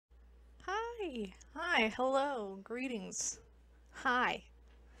Hi. Hi. Hello. Greetings. Hi.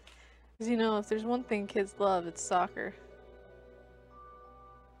 Because you know, if there's one thing kids love, it's soccer.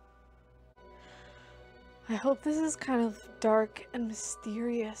 I hope this is kind of dark and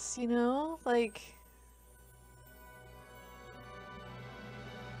mysterious, you know? Like...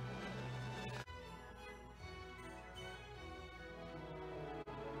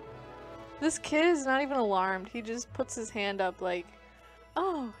 This kid is not even alarmed. He just puts his hand up like,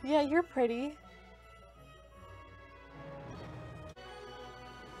 oh, yeah, you're pretty.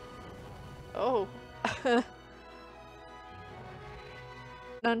 Oh.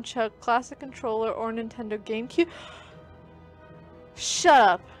 Nunchuck, classic controller, or Nintendo GameCube. Shut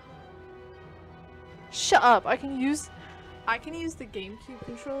up. Shut up. I can use the GameCube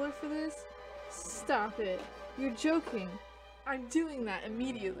controller for this? Stop it. You're joking. I'm doing that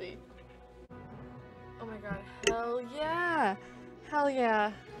immediately. Oh my god. Hell yeah. Hell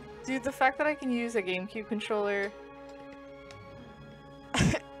yeah. Dude, the fact that I can use a GameCube controller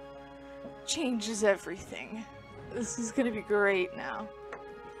changes everything. This is gonna be great now.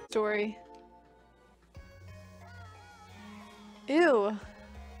 Story. Ew.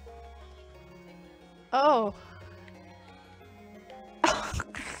 Oh.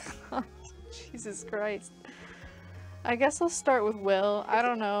 Jesus Christ. I guess I'll start with Will. I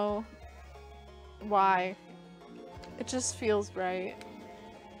don't know why. It just feels right.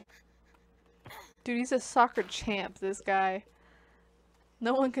 Dude, he's a soccer champ, this guy.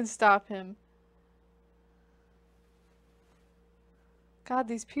 No one can stop him. God,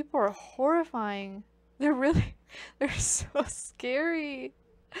 these people are horrifying. They're so scary.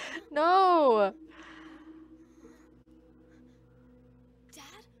 No!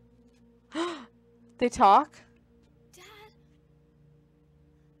 Dad? They talk? Dad?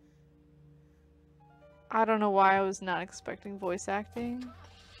 I don't know why I was not expecting voice acting.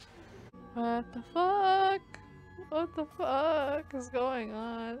 What the fuck? What the fuck is going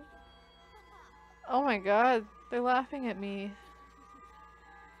on? Oh my god, they're laughing at me.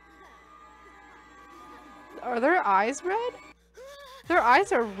 Are their eyes red? Their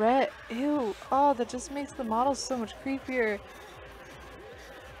eyes are red. Ew. Oh, that just makes the model so much creepier.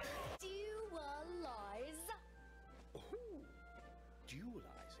 Dualize.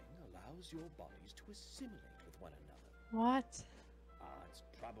 Dualizing allows your bodies to assimilate with one another. What? It's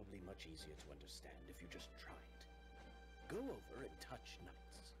probably much easier to understand if you just try it. Go over and touch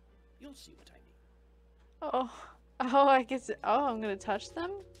knights. You'll see what I mean. Oh. Oh, I guess. Oh, I'm gonna touch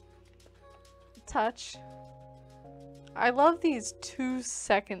them? Touch. I love these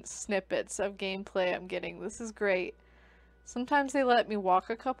 2-second snippets of gameplay I'm getting. This is great. Sometimes they let me walk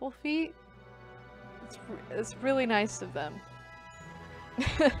a couple feet. It's really nice of them.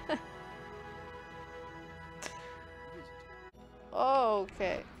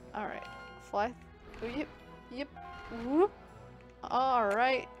 Okay. Alright. Fly. Oh, yep. Yep. Whoop.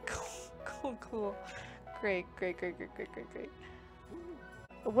 Alright. Cool. Great.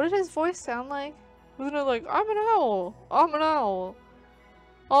 What did his voice sound like? Wasn't it like, I'm an owl! I'm an owl!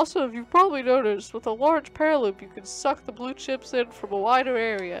 Also, if you've probably noticed, with a large paraloop you can suck the blue chips in from a wider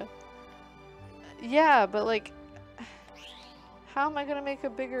area. Yeah, but like, how am I gonna make a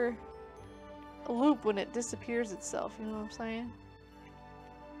bigger loop when it disappears itself, you know what I'm saying?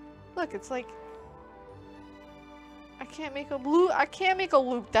 Look, it's like, I can't make a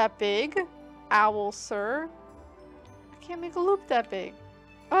loop that big, owl sir. I can't make a loop that big.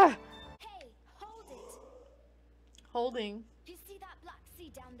 Ah! Hey, hold it. Holding. You see that black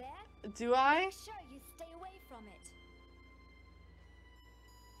sea down there? Do I? Make sure you stay away from it.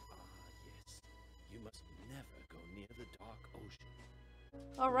 Yes. You must never go near the dark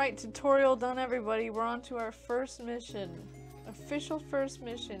ocean. Alright, tutorial done everybody. We're on to our first mission. Official first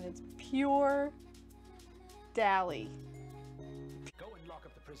mission. It's pure Dally. Go and lock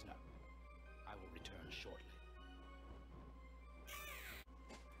up the prisoner. I will return shortly.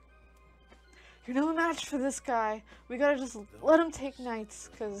 You're no match for this guy. We gotta just let him take knights,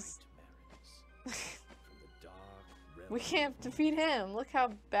 cause we can't defeat him. Look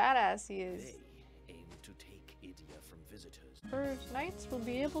how badass he is. They aim to take Idia from visitors. First, knights will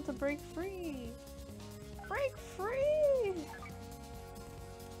be able to break free. Break free!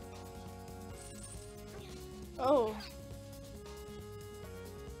 Oh.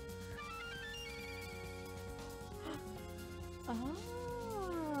 Ah.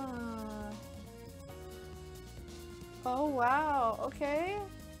 Oh wow, okay.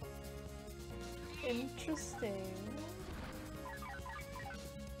 Interesting.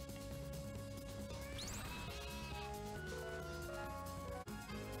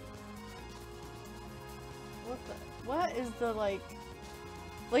 What is the like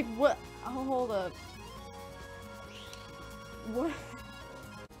Like, what? Oh, hold up. What?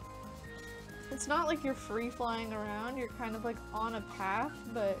 It's not like you're free flying around, you're kind of like on a path,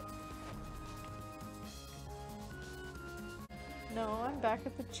 but... No, I'm back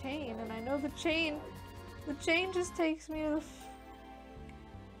at the chain, and I know the chain just takes me to the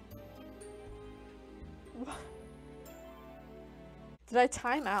What? Did I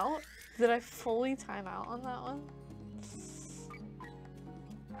time out? Did I fully time out on that one?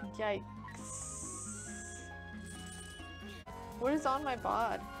 Yikes. What is on my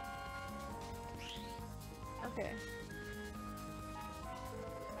bod? Okay.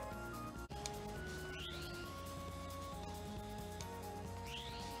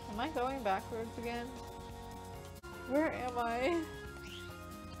 Am I going backwards again? Where am I?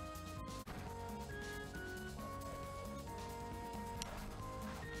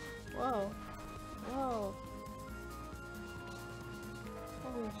 Whoa. Whoa.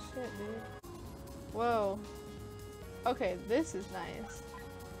 Holy shit, dude. Whoa. Okay, this is nice.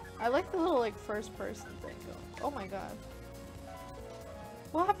 I like the little, like, first person thing going. Oh my god.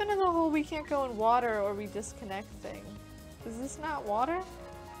 What happened to the whole we can't go in water or we disconnect thing? Is this not water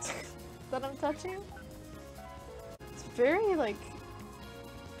that I'm touching? It's very, like,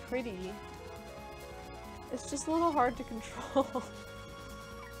 pretty. It's just a little hard to control.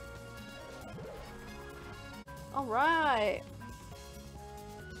 Alright!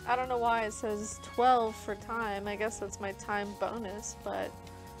 I don't know why it says 12 for time. I guess that's my time bonus, but...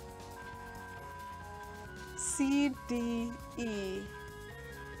 C, D, E.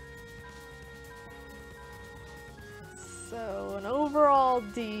 So, an overall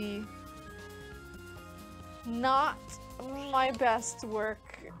D. Not my best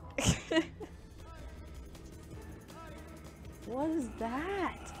work. What is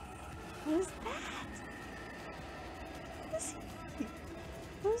that? What is that? What is he?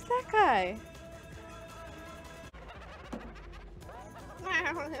 Who's that guy?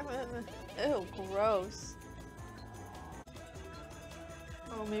 Ew, gross.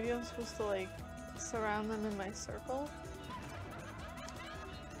 Oh, maybe I'm supposed to, like, surround them in my circle?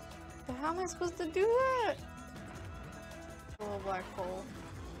 But how am I supposed to do that? A little black hole.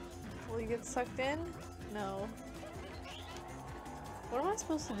 Will he get sucked in? No. What am I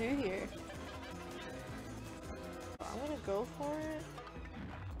supposed to do here? I'm gonna go for it.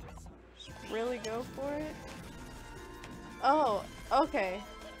 Just really go for it. Oh, okay.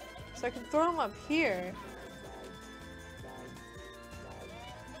 So I can throw him up here.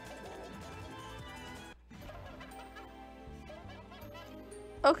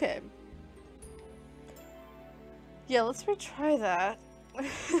 Okay. Yeah, let's retry that.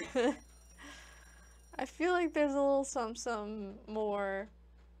 I feel like there's a little some more.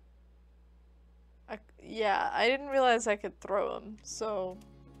 Yeah, I didn't realize I could throw him, so.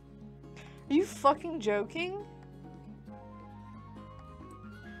 Are you fucking joking?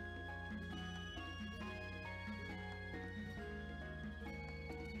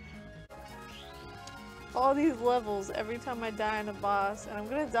 All these levels every time I die on a boss, and I'm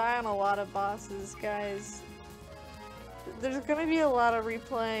gonna die on a lot of bosses, guys. There's gonna be a lot of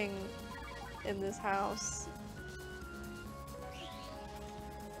replaying in this house.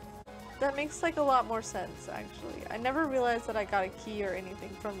 That makes like a lot more sense, actually. I never realized that I got a key or anything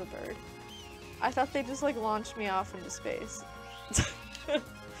from the bird. I thought they just like launched me off into space. Oh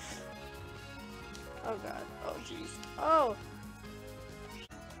god. Oh jeez. Oh!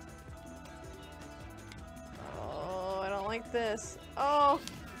 Oh, I don't like this. Oh!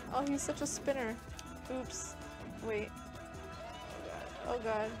 Oh, he's such a spinner. Oops. Wait. Oh god. Oh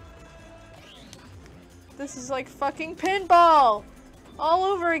god. This is like fucking pinball! All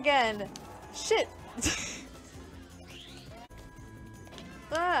over again! Shit!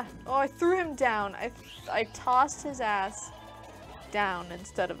 Ah! Oh, I threw him down. I tossed his ass down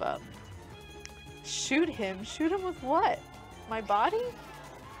instead of up. Shoot him? Shoot him with what? My body?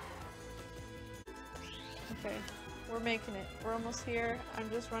 Okay. We're making it. We're almost here. I'm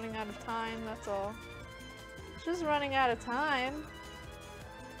just running out of time, that's all. Just running out of time.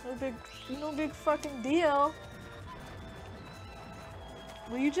 No big fucking deal.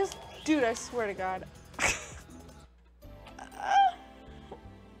 Will you just... Dude, I swear to God.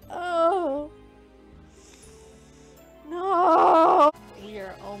 Oh. No. We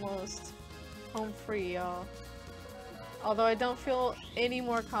are almost home free, y'all. Although I don't feel any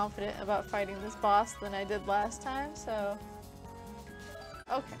more confident about fighting this boss than I did last time, so...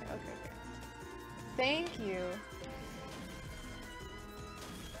 Okay. Thank you.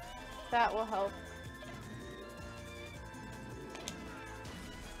 That will help.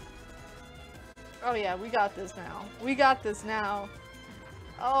 Oh yeah, we got this now. We got this now.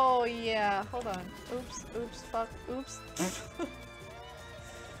 Oh yeah, hold on. Oops, oops, fuck, oops.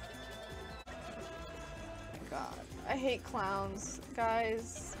 God, I hate clowns,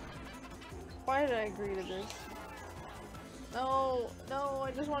 guys. Why did I agree to this? No, no,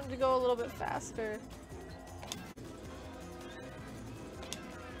 I just wanted to go a little bit faster.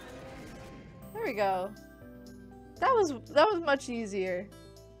 There we go. That was much easier.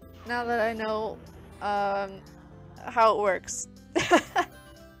 Now that I know how it works.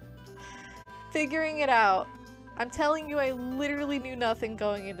 Figuring it out. I'm telling you, I literally knew nothing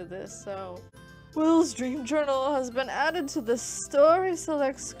going into this, so. Will's dream journal has been added to the story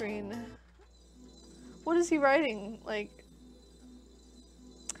select screen. What is he writing? Like,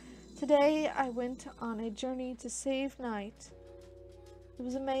 today I went on a journey to save Night. It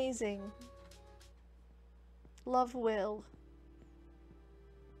was amazing. Love, Will.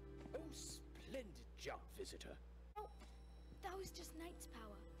 Oh, splendid job, visitor. Oh, that was just Knight's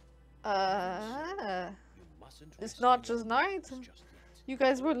power. You mustn't It's rest not on just your Night. laurels just yet. You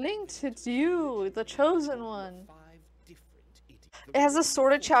guys were linked. It's you, the chosen one. 5 different idiots. It has a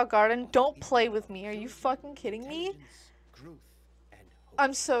sword of Chow Garden. Don't play with me. Are you fucking kidding me? Intelligence, growth, and hope.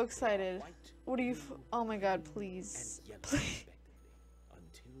 I'm so excited. White, What are you f- blue, Oh my god, green, please. and yellow, Please. respectively,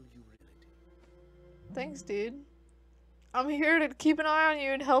 until you really Thanks, dude. I'm here to keep an eye on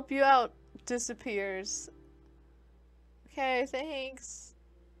you and help you out. Disappears. Okay, thanks.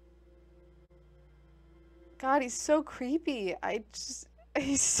 God, he's so creepy.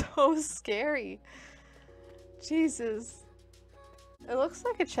 He's so scary. Jesus. It looks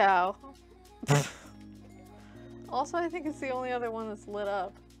like a Chow. Also, I think it's the only other one that's lit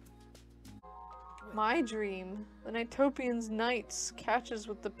up. My dream. The Nighttopian's nights catches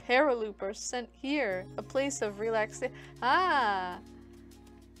with the Paraloop are sent here. A place of relaxation. Ah!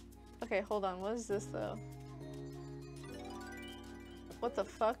 Okay, hold on. What is this, though? What the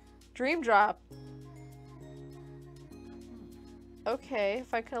fuck? Dream drop. Okay,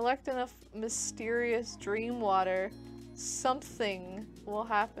 if I collect enough mysterious dream water, something will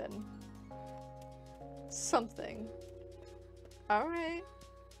happen. Something. Alright.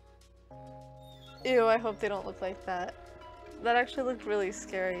 Ew, I hope they don't look like that. That actually looked really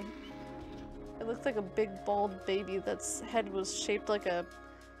scary. It looked like a big bald baby that's head was shaped like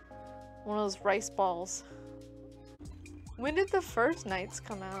one of those rice balls. When did the first Nights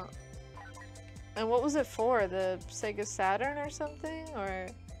come out? And what was it for? The Sega Saturn or something? Or...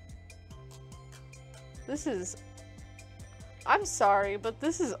 This is... I'm sorry, but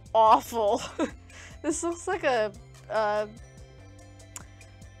this is awful. This looks like a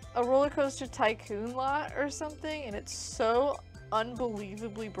roller coaster tycoon lot or something, and it's so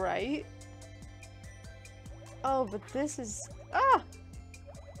unbelievably bright. Oh, but this is... Ah!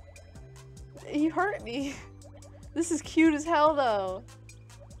 You hurt me. This is cute as hell, though.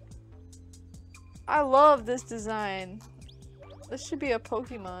 I love this design. This should be a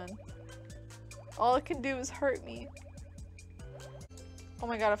Pokemon. All it can do is hurt me. Oh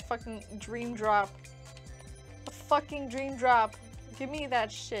my god, a fucking dream drop. A fucking dream drop. Give me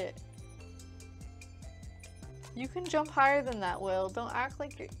that shit. You can jump higher than that, Will. Don't act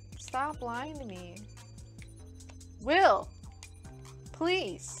like you're... Stop lying to me. Will!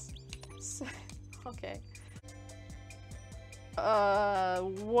 Please. Okay.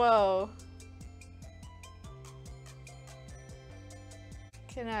 Whoa.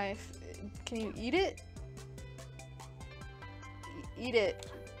 Can you eat it? Eat it.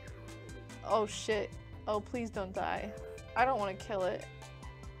 Oh shit. Oh, please don't die. I don't want to kill it.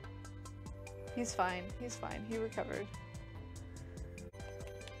 He's fine. He's fine. He recovered.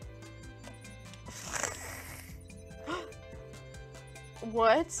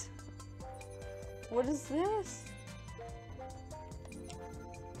 What? What is this?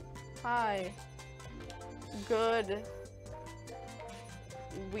 Hi. Good.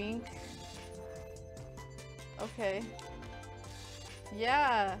 Wink. Okay.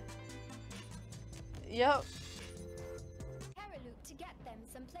 Yeah. Yep. Paraloop to get them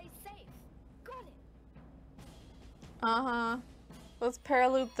someplace safe. Got it. Uh-huh. Let's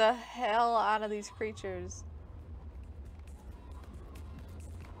paraloop the hell out of these creatures.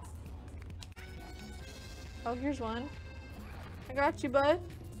 Oh, here's one. I got you, bud.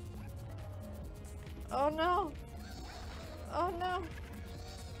 Oh no. Oh no.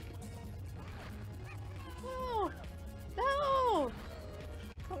 No. No.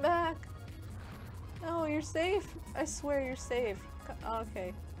 Come back. No, you're safe. I swear you're safe.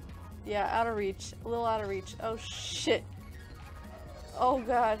 Okay. Yeah, out of reach. A little out of reach. Oh shit. Oh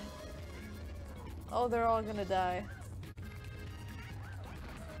god. Oh, they're all gonna die.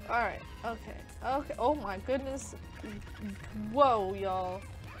 Alright. Okay. Okay. Oh my goodness. Whoa, y'all.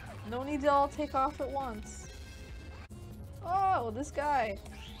 No need to all take off at once. Oh, this guy.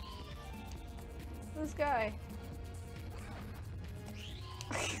 This guy.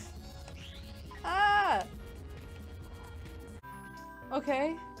 Ah!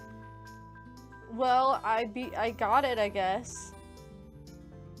 Okay. Well, I got it, I guess.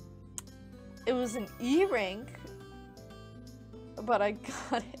 It was an E rank, but I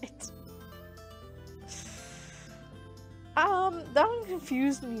got it. That one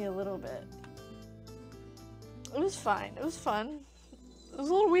confused me a little bit. It was fine. It was fun. It was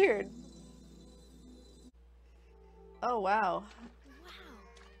a little weird. Oh, wow. Wow.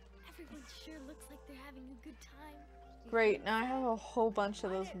 Everyone sure looks like they're having a good time. Great, now I have a whole bunch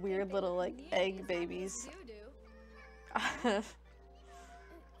of those weird little, like, egg babies.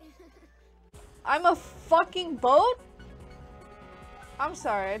 I'm a fucking boat? I'm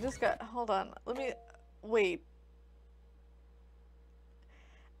sorry, I just got- hold on. Let me- wait.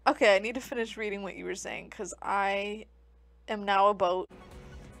 Okay, I need to finish reading what you were saying, because I am now a boat.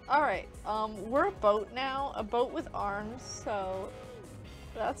 Alright, we're a boat now. A boat with arms, so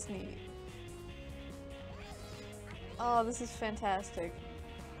that's neat. Oh, this is fantastic.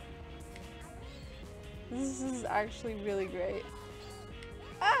 This is actually really great.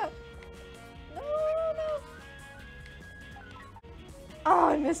 Ah! No, no! Oh,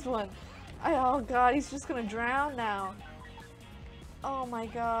 I missed one. Oh god, he's just gonna drown now. Oh my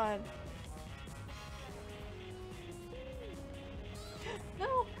god.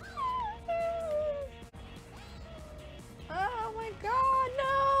 No! Oh my god,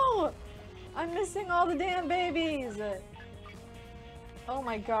 no! I'm missing all the damn babies! Oh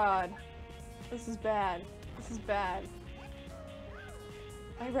my god. This is bad. This is bad.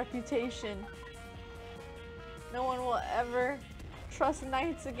 My reputation. No one will ever trust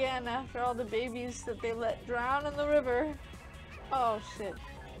knights again after all the babies that they let drown in the river. Oh shit.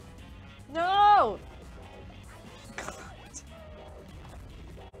 No! God.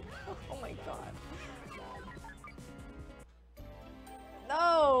 Oh my god.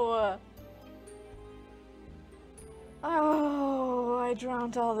 No! Oh, I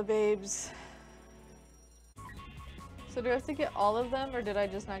drowned all the babes. So do I have to get all of them, or did I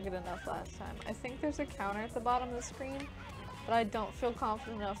just not get enough last time? I think there's a counter at the bottom of the screen, but I don't feel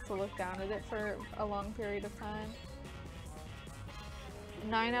confident enough to look down at it for a long period of time.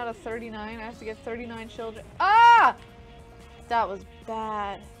 9 out of 39. I have to get 39 children. Ah! That was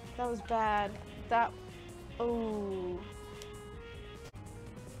bad. That was bad. That... Oh.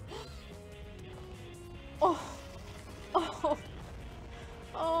 Oh. Oh.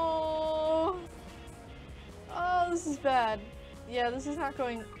 Oh. Oh, this is bad. Yeah, this is not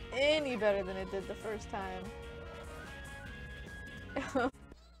going any better than it did the first time.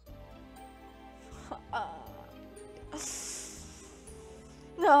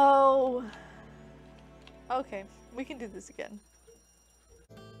 No! Okay, we can do this again.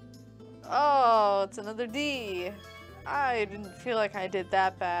 Oh, it's another D. I didn't feel like I did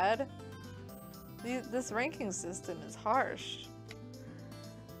that bad. This ranking system is harsh.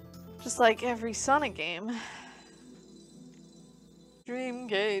 Just like every Sonic game.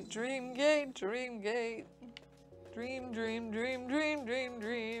 Dreamgate, Dreamgate, Dreamgate. Dream, dream, dream, dream, dream,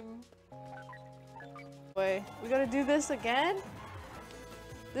 dream. Wait, we gotta do this again?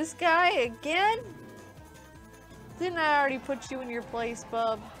 This guy again? Didn't I already put you in your place,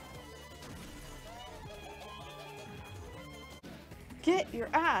 bub? Get your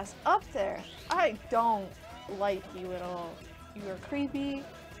ass up there! I don't like you at all. You are creepy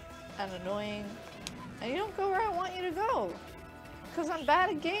and annoying, and you don't go where I want you to go. Because I'm bad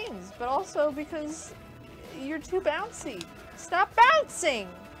at games, but also because you're too bouncy. Stop bouncing!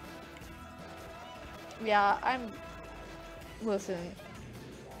 Yeah, listen.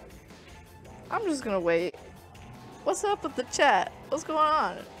 I'm just gonna wait. What's up with the chat? What's going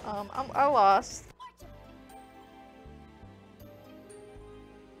on? I lost.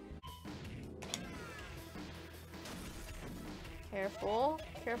 Careful.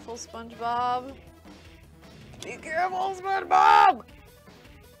 Careful, SpongeBob. Be careful, SpongeBob!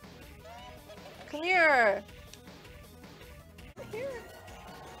 Come here! Here.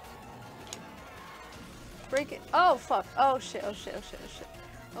 Break it. Oh, fuck. Oh, shit. Oh, shit. Oh, shit. Oh, shit.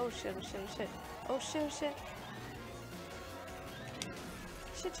 Oh, shit. Oh, shit. Oh, shit. Oh, shit. Oh, shit.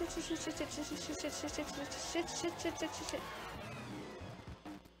 Shit, shit, shit, shit, shit, shit, shit, shit, shit, shit, shit, shit, shit, shit, shit, shit, shit.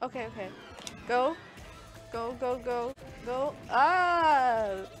 Okay, okay. Go. Go, go, go. Go.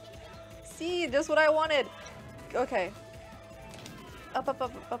 Ah! See, just what I wanted. Okay. Up, up,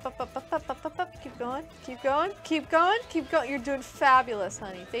 up, up, up, up, up, up, up, up, up. Keep going. Keep going. Keep going. Keep going. You're doing fabulous,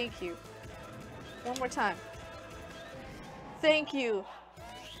 honey. Thank you. One more time. Thank you.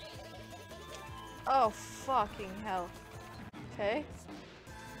 Oh, fucking hell. Okay.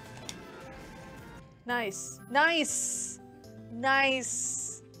 Nice. Nice!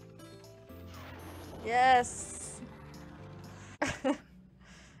 Nice! Yes!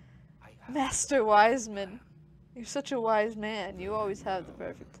 Master Wiseman. You're such a wise man. You always have the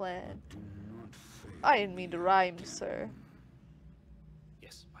perfect plan. I didn't mean to rhyme, sir.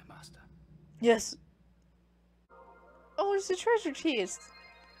 Yes, my master. Yes. Oh, it's a treasure chest.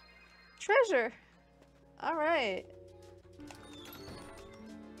 Treasure. Alright.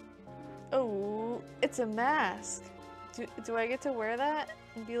 Oh, it's a mask. Do I get to wear that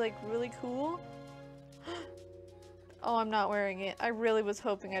and be like really cool? Oh, I'm not wearing it. I really was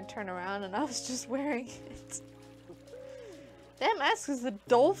hoping I'd turn around and I was just wearing it. That mask is the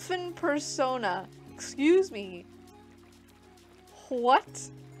Dolphin persona. Excuse me. What?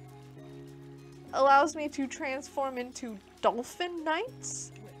 Allows me to transform into Dolphin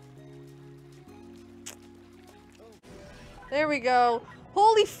Knights? There we go.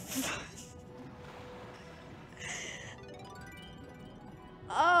 Holy f-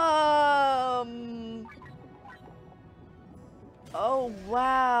 Oh,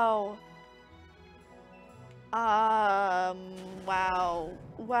 wow. Wow.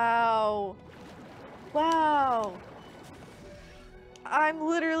 Wow. Wow. I'm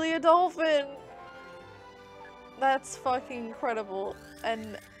literally a dolphin. That's fucking incredible.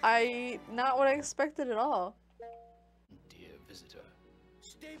 And not what I expected at all. Dear visitor.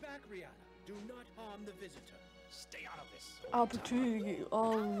 Stay back, Rihanna. Do not harm the visitor. Stay out of this. Opportunity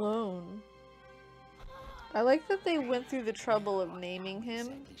all alone. I like that they went through the trouble of naming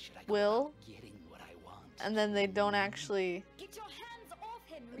him Will, and then they don't actually. Get your hands off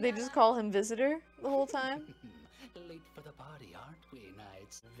him, They just call him Visitor the whole time. Late for the party, aren't we,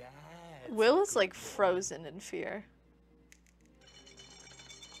 Knights? Will is like frozen in fear.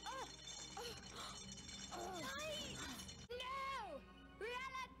 No!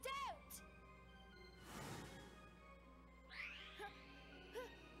 Rihanna, don't!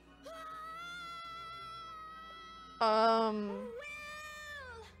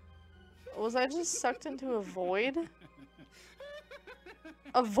 Was I just sucked into a void?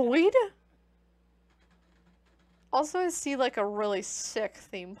 A void? Also, I see like a really sick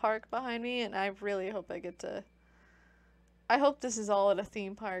theme park behind me, and I really hope I get to. I hope this is all at a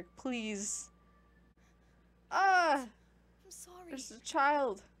theme park, please. Ah! I'm sorry. There's a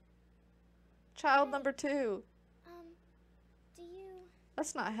child. Child number 2. Do you...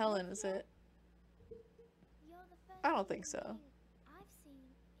 That's not Helen, is it? You're the first I don't think so. thing I've seen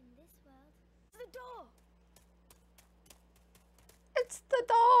in this world. The door! It's the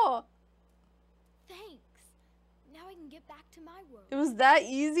door! Thanks. Now I can get back to my world. It was that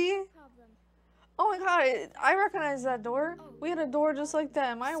easy? Problem. Oh my god, I recognize that door. We had a door just like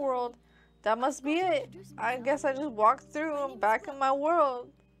that in my world. That must be it. I guess I just walked through and back in my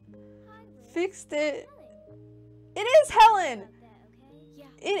world. Hi, Will. Fixed it. Helen. It is Helen! Out there, okay? Yeah.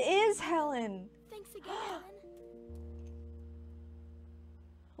 It is Helen! Thanks again, Helen.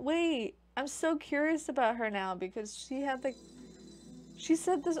 Wait, I'm so curious about her now because she had the. She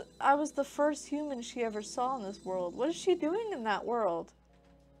said this. I was the first human she ever saw in this world. What is she doing in that world?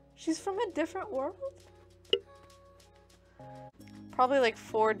 She's from a different world? Probably like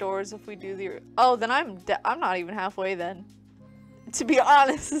 4 doors if we do the. Oh, then I'm not even halfway then. To be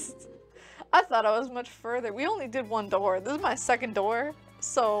honest. I thought I was much further. We only did 1 door. This is my 2nd door.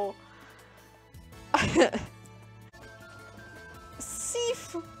 So.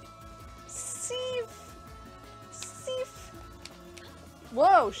 Seef! Seef! Seef!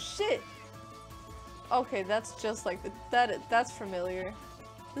 Whoa, shit! Okay, that's just like the- that's familiar.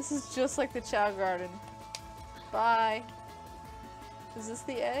 This is just like the Chow Garden. Bye. Is this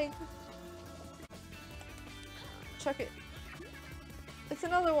the egg? Chuck it. It's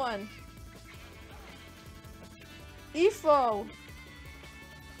another one! EFO!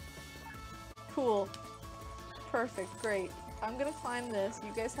 Cool. Perfect, great. I'm gonna climb this.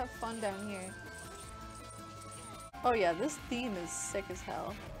 You guys have fun down here. Oh yeah, this theme is sick as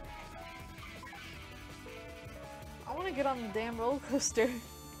hell. I wanna get on the damn roller coaster.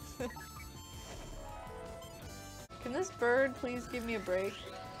 Can this bird please give me a break?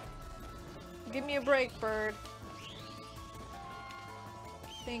 Give me a break, bird.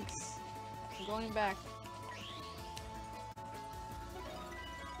 Thanks. I'm going back.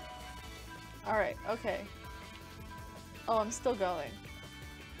 Alright, okay. Oh, I'm still going.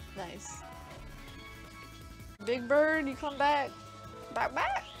 Nice. Big bird, you come back.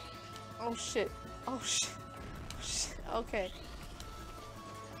 Back! Oh shit. Oh shit. Shit. Okay.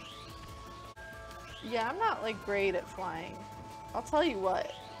 Yeah, I'm not like great at flying. I'll tell you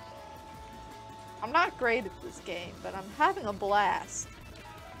what. I'm not great at this game, but I'm having a blast.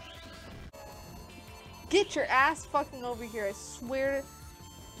 Get your ass fucking over here, I swear.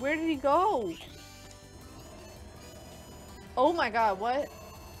 Where did he go? Oh my god, what?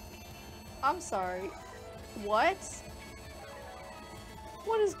 I'm sorry. What?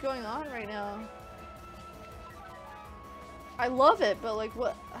 What is going on right now? I love it, but like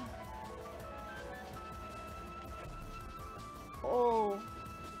what? Oh.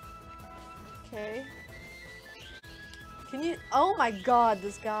 Okay. Can you? Oh my god,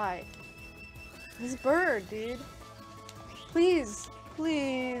 this guy. This bird, dude. Please.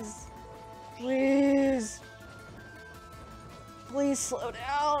 Please. Please. Please slow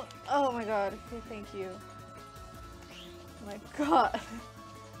down. Oh my god. Okay, thank you. Oh my god.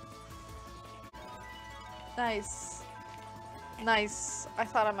 Nice. Nice. I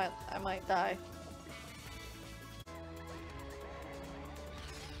thought I might die.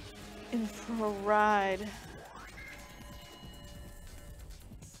 In for a ride.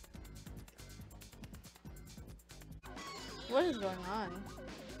 What is going on?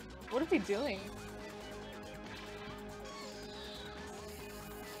 What are we doing?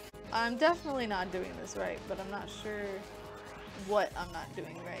 I'm definitely not doing this right, but I'm not sure what I'm not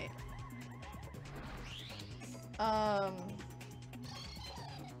doing right.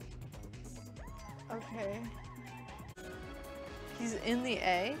 Okay. He's in the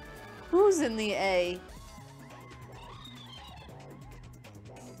A? Who's in the A?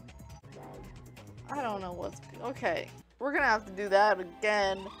 I don't know what's... Okay. We're gonna have to do that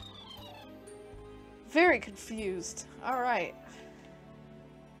again. Very confused. Alright.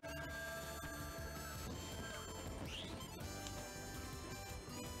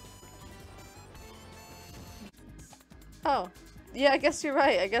 Oh. Yeah, I guess you're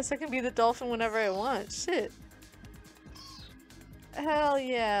right. I guess I can be the dolphin whenever I want. Shit. Hell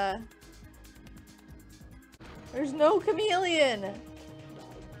yeah. There's no chameleon!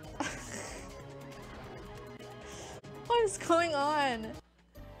 What is going on?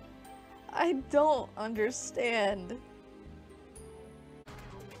 I don't understand.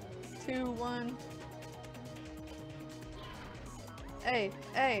 2, 1. Hey,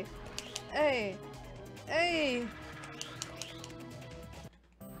 hey, hey, hey!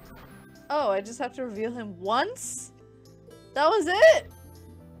 Oh, I just have to reveal him once? That was it?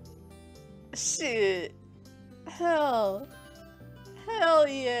 Shit. Hell. Hell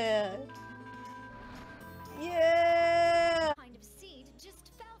yeah. Yeah! Kind of seed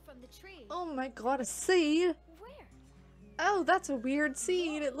just fell from the tree. Oh my god, a seed? Where? Oh, that's a weird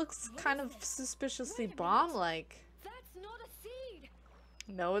seed. It looks kind of suspiciously bomb-like. That's not a seed.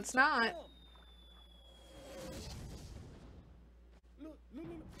 No, it's not.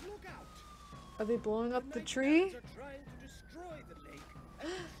 Look out! Are they blowing up the Night tree? Owls are trying to destroy the lake and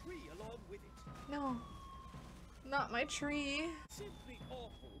the tree along with it. No. Not my tree. Simply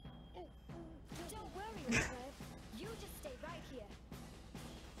awful. Oh, Don't worry, Red. You just stay right here.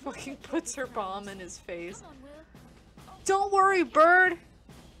 Fucking puts her bomb in his face. Come on, Will. Don't worry, bird!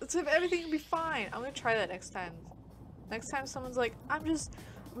 Let's have everything will be fine. I'm gonna try that next time. Next time someone's like, I'm just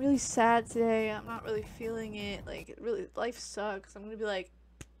really sad today. I'm not really feeling it. Like, it really, life sucks. I'm gonna be like,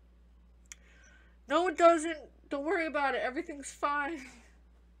 no, it doesn't. Don't worry about it. Everything's fine.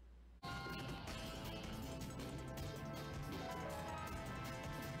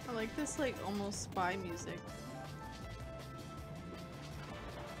 I like this, like, almost spy music.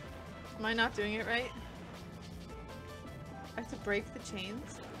 Am I not doing it right? I have to break the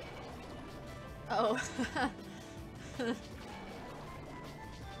chains? Oh.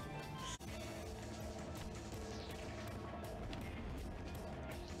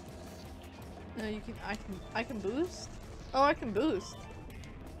 No, you can, I can boost? Oh, I can boost.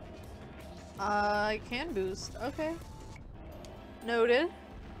 I can boost. Okay. Noted.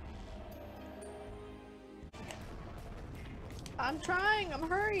 I'm trying, I'm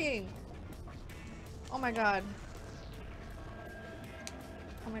hurrying. Oh my god.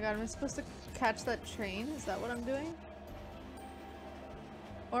 Oh my god, am I supposed to catch that train? Is that what I'm doing?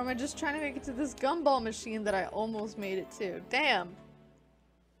 Or am I just trying to make it to this gumball machine that I almost made it to? Damn!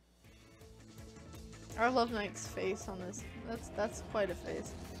 I love Knight's face on this. That's quite a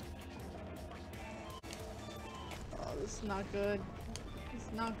face. Oh, this is not good. This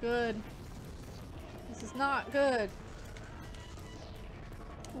is not good. This is not good.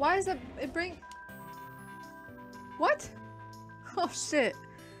 Why is it bring... What? Oh shit.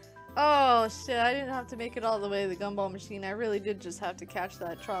 Oh shit, I didn't have to make it all the way to the gumball machine. I really did just have to catch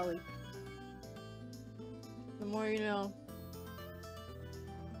that trolley. The more you know.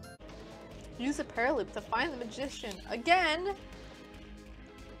 Use a paraloop to find the magician. Again?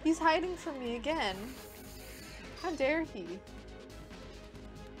 He's hiding from me again. How dare he?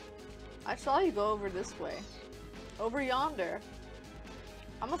 I saw you go over this way. Over yonder.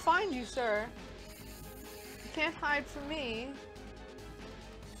 I'm gonna find you, sir. You can't hide from me.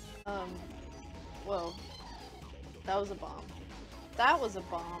 Well, that was a bomb. That was a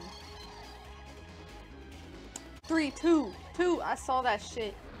bomb. 3, 2, 2. I saw that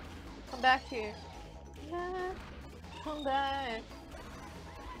shit. Come back here. Come back.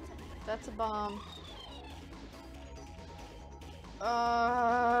 That's a bomb.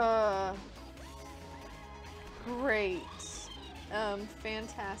 Great.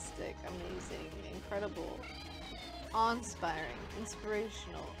 Fantastic. Amazing. Incredible. Awe-inspiring.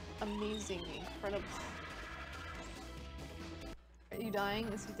 Inspirational. Amazing. Incredible. Are you dying?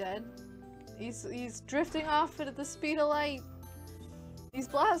 Is he dead? He's drifting off at the speed of light. He's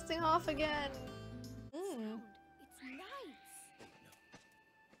blasting off again. Sound. It's nice. No.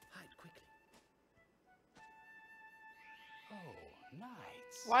 Hide quickly. Oh,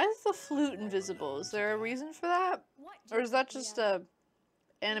 nice. Why is the flute invisible? Is there a reason for that? What Or is that do you just have?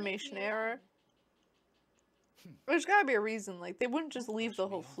 a animation error? There's gotta be a reason, like, they wouldn't just leave the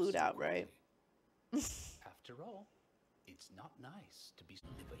whole flute out, right? After all, it's not nice to be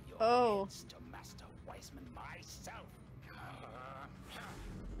deliver your Oh. heads to Master Wiseman myself.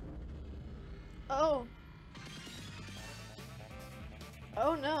 Oh.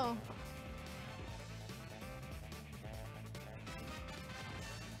 Oh no.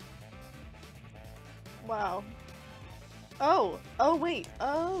 Wow. Oh. Oh wait.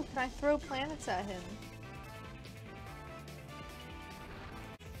 Oh, can I throw planets at him?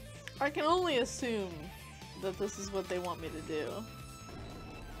 I can only assume that this is what they want me to do.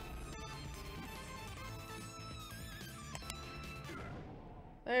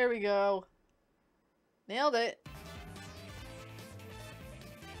 There we go. Nailed it.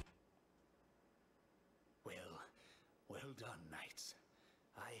 Well done, knights.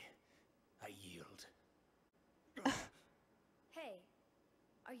 I yield. Hey,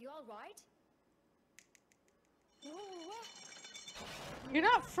 are you all right? You're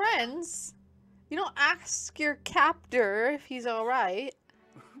not friends. You don't ask your captor if he's alright.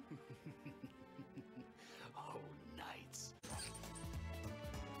 Oh, knights.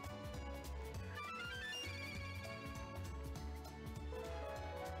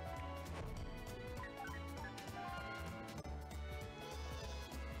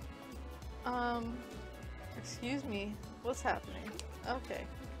 Excuse me. What's happening? Okay.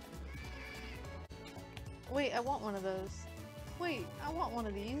 Wait, I want one of those. Wait, I want one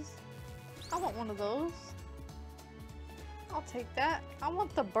of these. I want one of those. I'll take that. I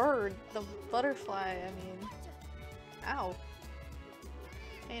want the bird. The butterfly, I mean. Ow.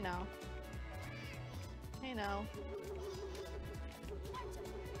 Hey now. Hey now.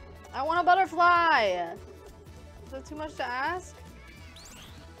 I want a butterfly! Is that too much to ask?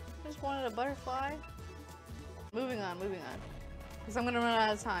 I just wanted a butterfly. Moving on, moving on. Because I'm gonna run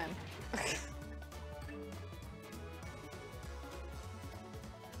out of time.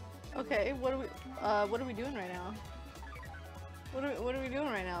 Okay, what are we doing right now? What are we doing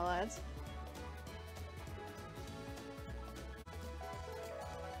right now, lads?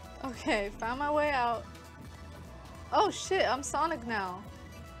 Okay, found my way out. Oh shit, I'm Sonic now.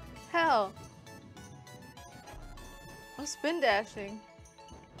 Hell. I'm spin dashing.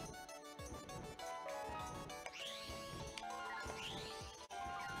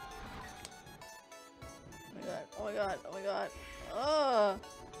 Oh my god, oh my god, oh my god.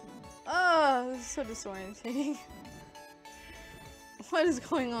 Oh, this is so disorientating. What is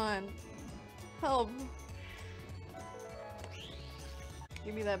going on? Help.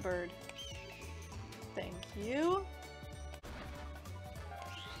 Give me that bird. Thank you.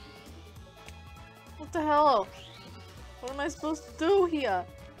 What the hell? What am I supposed to do here?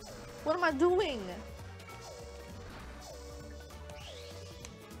 What am I doing?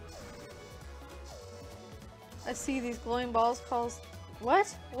 I see these glowing balls cause...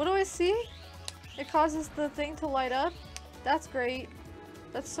 What? What do I see? It causes the thing to light up? That's great.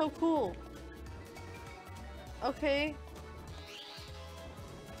 That's so cool. Okay.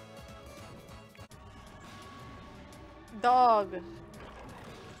 Dog.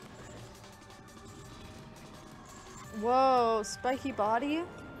 Whoa, spiky body?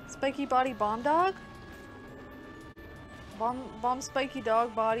 Spiky body bomb dog? Bomb spiky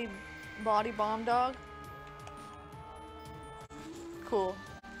dog body bomb dog? Cool.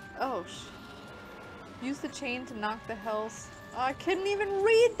 Oh, use the chain to knock the health. Oh, I couldn't even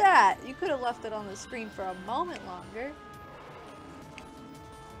read that! You could have left it on the screen for a moment longer.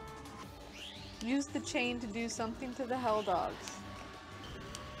 Use the chain to do something to the hell dogs.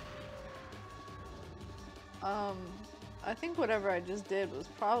 I think whatever I just did was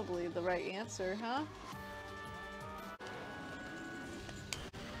probably the right answer, huh?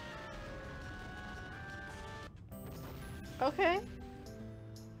 Okay.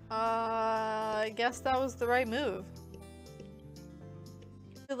 I guess that was the right move.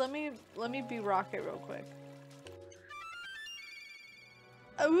 Let me be Rocket real quick.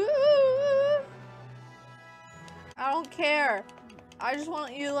 I don't care. I just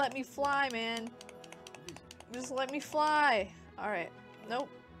want you to let me fly, man. Just let me fly. Alright. Nope.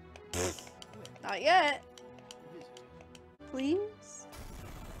 Not yet. Please?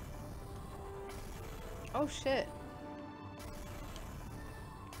 Oh shit.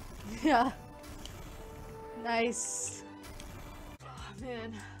 Yeah. Nice. Oh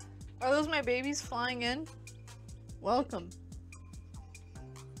man. Are those my babies flying in? Welcome.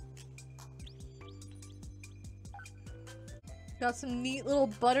 Got some neat little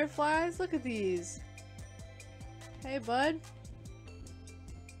butterflies. Look at these. Hey, bud.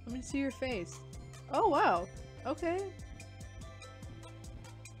 Let me see your face. Oh, wow. Okay.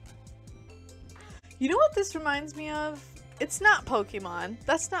 You know what this reminds me of? It's not Pokemon.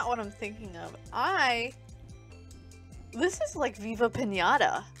 That's not what I'm thinking of. This is like Viva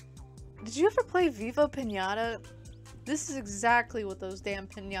Pinata. Did you ever play Viva Pinata? This is exactly what those damn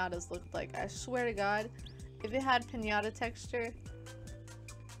pinatas looked like. I swear to God. If it had pinata texture,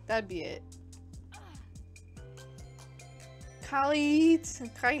 that'd be it.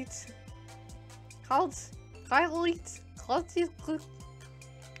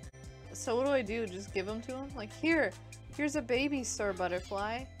 So what do I do? Just give them to him? Like, here's a baby, Sir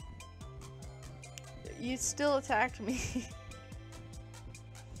Butterfly. You still attacked me.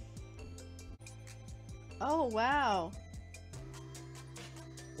 Oh, wow.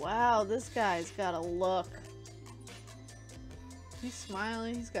 Wow, this guy's got a look. He's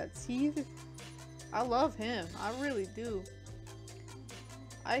smiling, he's got teeth. I love him, I really do.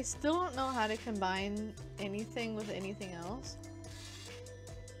 I still don't know how to combine anything with anything else.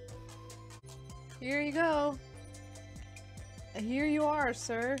 Here you go. Here you are,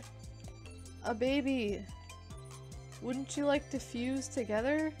 sir. A baby. Wouldn't you like to fuse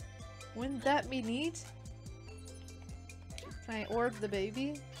together? Wouldn't that be neat? Can I orb the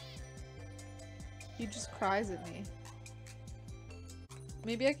baby? He just cries at me.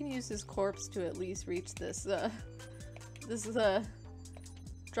 Maybe I can use his corpse to at least reach this, this is a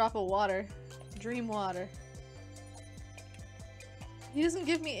drop of water. Dream water. He doesn't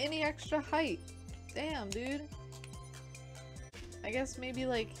give me any extra height. Damn, dude. I guess maybe,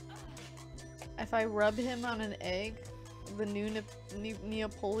 like, if I rub him on an egg, the new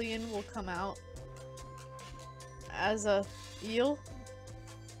Neapolitan will come out as a eel.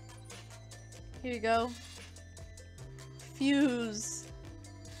 Here you go. Fuse.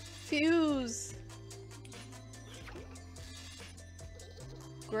 Fuse.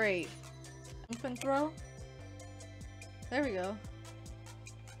 Great. Jump and throw. There we go.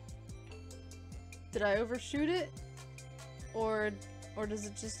 Did I overshoot it? Or does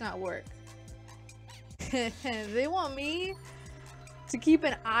it just not work? They want me to keep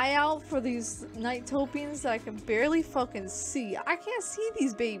an eye out for these Nighttopians that I can barely fucking see. I can't see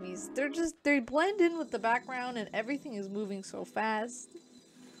these babies. They blend in with the background and everything is moving so fast.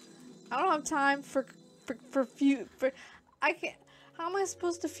 I don't have time I can't. How am I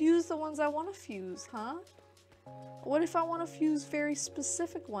supposed to fuse the ones I want to fuse, huh? What if I want to fuse very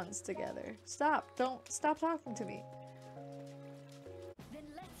specific ones together? Stop. Don't stop talking to me. Then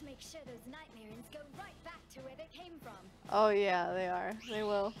let's make sure those nightmares go right back to where they came from. Oh yeah, they are. They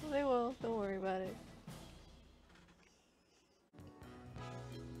will. They will. Don't worry about it.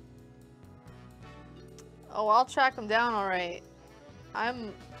 Oh, I'll track them down, alright.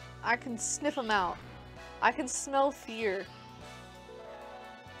 I can sniff them out. I can smell fear.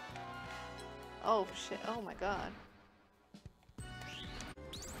 Oh shit, oh my god.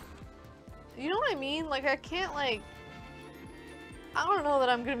 You know what I mean? Like, I can't, like... I don't know that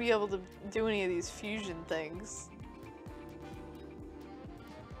I'm gonna be able to do any of these fusion things.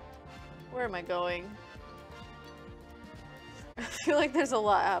 Where am I going? I feel like there's a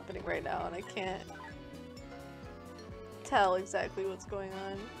lot happening right now and I can't tell exactly what's going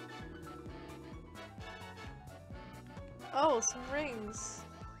on. Oh, some rings.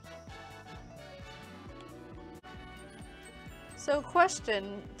 So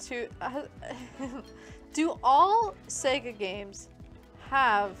question to do all Sega games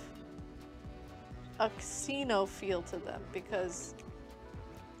have a casino feel to them? Because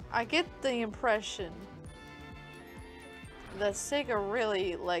I get the impression that Sega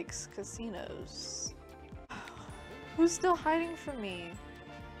really likes casinos. Who's still hiding from me?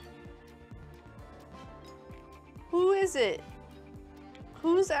 is it?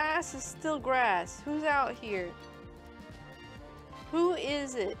 Whose ass is still grass? Who's out here? Who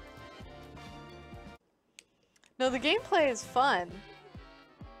is it? No, the gameplay is fun.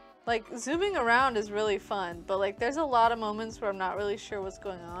 Like, zooming around is really fun, but like, there's a lot of moments where I'm not really sure what's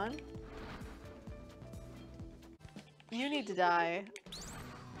going on. You need to die.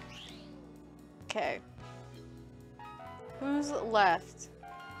 Okay. Who's left?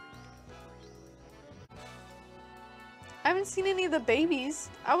 I haven't seen any of the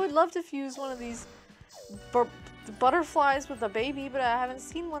babies. I would love to fuse one of these butterflies with a baby, but I haven't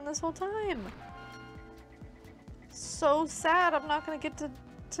seen one this whole time. So sad I'm not gonna get to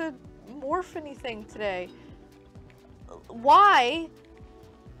morph anything today. Why?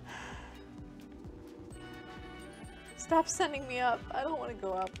 Stop sending me up. I don't want to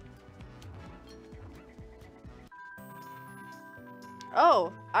go up.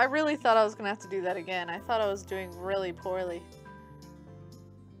 Oh, I really thought I was gonna have to do that again. I thought I was doing really poorly.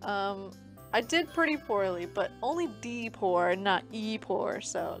 I did pretty poorly, but only D poor, not E poor,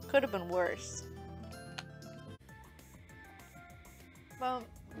 so it could have been worse. Bum,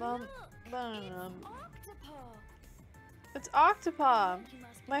 bum, bum. Octopaw. It's Octopaw,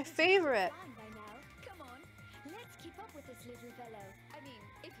 my favorite. Come on, let's keep up with this little fellow. I mean,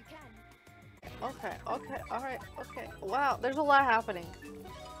 if you can. Okay, okay, alright, okay. Wow, there's a lot happening.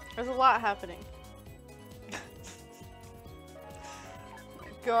 There's a lot happening.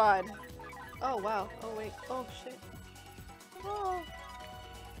 God. Oh, wow. Oh, wait. Oh, shit. Oh.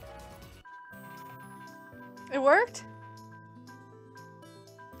 It worked?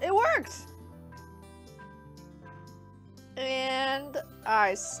 It worked! And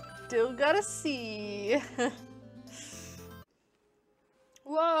I still gotta see.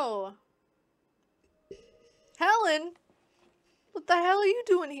 Whoa. Helen? What the hell are you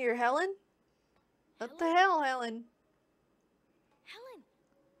doing here, Helen? What the hell, Helen? Helen!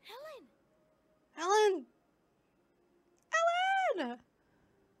 Helen! Helen! Helen!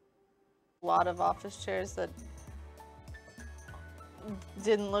 A lot of office chairs that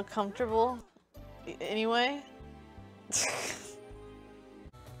didn't look comfortable anyway.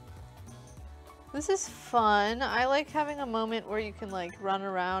 This is fun. I like having a moment where you can like run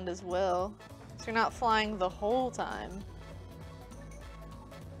around as well. So you're not flying the whole time.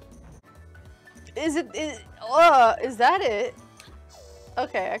 Is that it?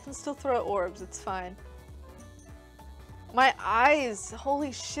 Okay, I can still throw orbs, it's fine. My eyes,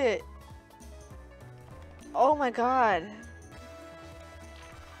 holy shit. Oh my god.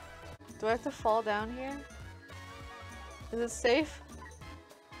 Do I have to fall down here? Is it safe?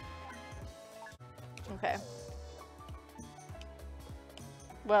 Okay.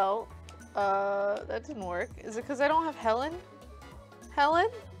 Well, that didn't work. Is it because I don't have Helen? Helen?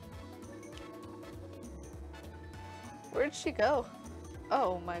 Where'd she go?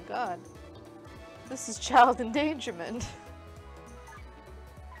 Oh my god. This is child endangerment.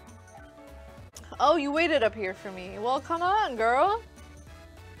 Oh, you waited up here for me. Well, come on, girl.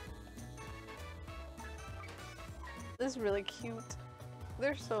 This is really cute.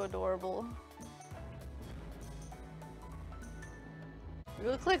 They're so adorable. You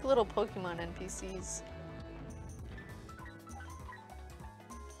look like little Pokemon NPCs.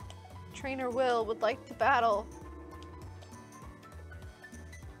 Trainer Will would like to battle.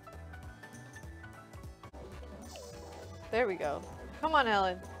 There we go. Come on,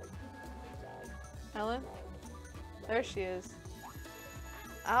 Helen. Helen? There she is.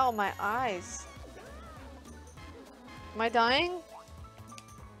 Ow, my eyes. Am I dying?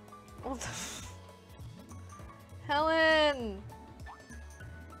 What the f- Helen!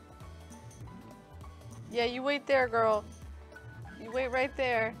 Yeah, you wait there, girl. You wait right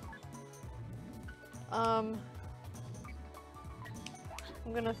there. I'm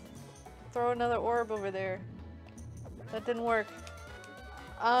gonna throw another orb over there. That didn't work.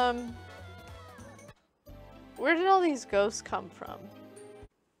 Where did all these ghosts come from?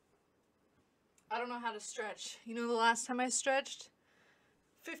 I don't know how to stretch. You know the last time I stretched?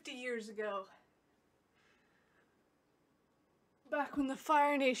 50 years ago. Back when the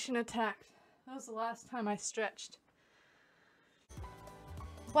Fire Nation attacked. That was the last time I stretched.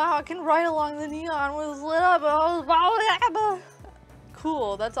 Wow, I can ride along the neon was lit up.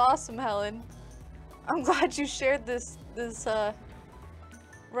 Cool, that's awesome, Helen. I'm glad you shared this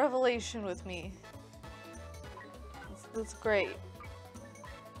revelation with me. That's great.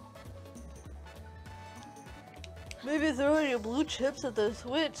 Maybe throw your blue chips at the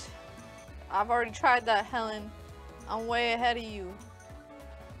Switch. I've already tried that, Helen. I'm way ahead of you.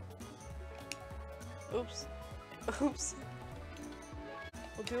 Oops. Oops.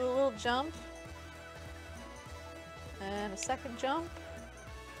 We'll do a little jump. And a second jump.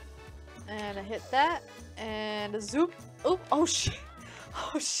 And I hit that. And a zoop. Oh, oh shit.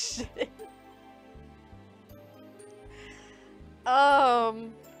 Oh shit.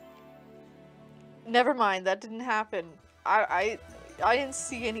 Never mind, that didn't happen. I didn't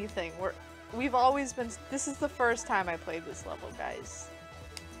see anything. We've always been. This is the first time I played this level, guys.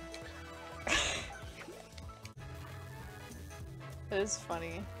 It is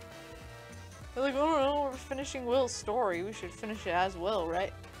funny. They're like, oh no, we're finishing Will's story. We should finish it as Will,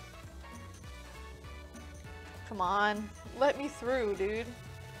 right? Come on, let me through, dude.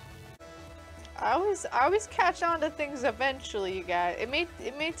 I always catch on to things eventually, you guys. It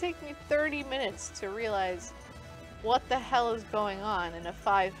may take me 30 minutes to realize what the hell is going on in a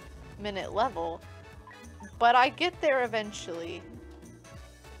 5-minute level, but I get there eventually.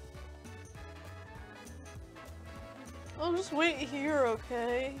 I'll just wait here,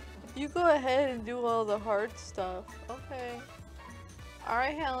 okay? You go ahead and do all the hard stuff. Okay.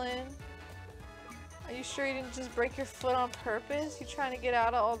 Alright, Helen. Are you sure you didn't just break your foot on purpose? You trying to get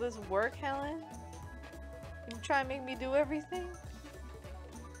out of all this work, Helen? You trying to make me do everything?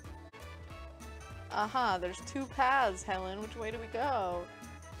 Aha, there's 2 paths, Helen. Which way do we go?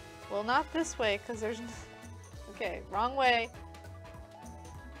 Well, not this way, because there's... Okay, wrong way.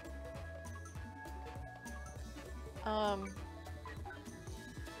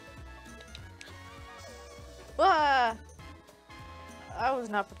 Ah! I was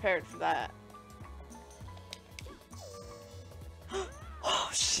not prepared for that. Oh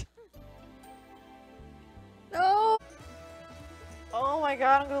shit! No! Oh my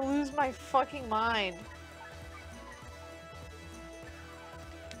god, I'm gonna lose my fucking mind.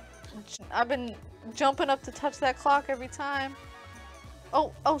 I've been jumping up to touch that clock every time.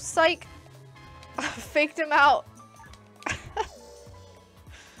 Oh, oh, psych! Faked him out.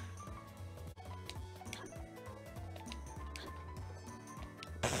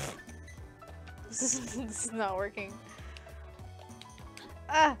 This is not working.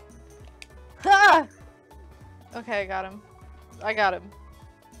 Ah! Ah! Okay, I got him. I got him.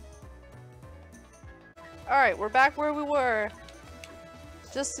 Alright, we're back where we were.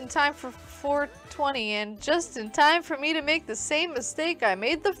 Just in time for 420, and just in time for me to make the same mistake I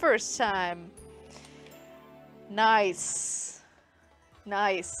made the first time. Nice.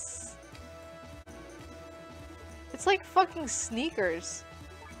 Nice. It's like fucking Sneakers.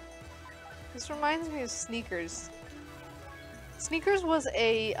 This reminds me of Sneakers. Sneakers was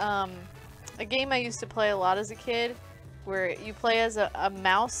a game I used to play a lot as a kid, where you play as a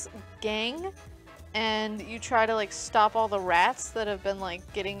mouse gang, and you try to like stop all the rats that have been like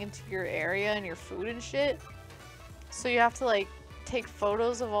getting into your area and your food and shit. So you have to like take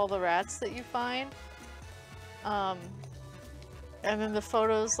photos of all the rats that you find. And then the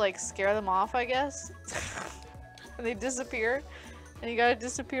photos like scare them off, I guess. And they disappear. And you gotta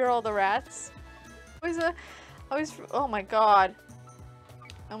disappear all the rats. Oh my god.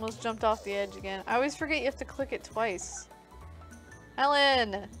 I almost jumped off the edge again. I always forget you have to click it twice.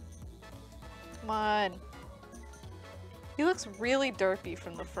 Helen! Come on. He looks really derpy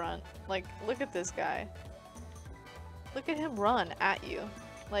from the front. Like, look at this guy. Look at him run at you.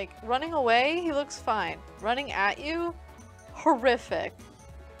 Like, running away, he looks fine. Running at you? Horrific.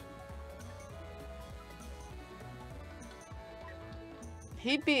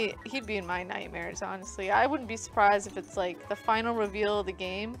 He'd be in my nightmares, honestly. I wouldn't be surprised if it's like the final reveal of the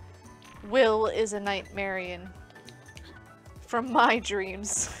game. Will is a nightmarian. From my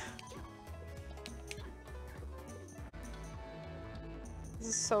dreams. This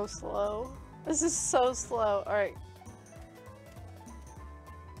is so slow. This is so slow. Alright.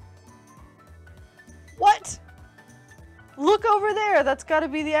 What? Look over there! That's gotta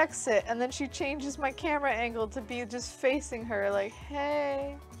be the exit. And then she changes my camera angle to be just facing her like,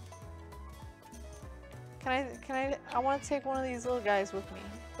 hey. I want to take one of these little guys with me.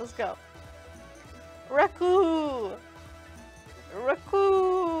 Let's go. Raku!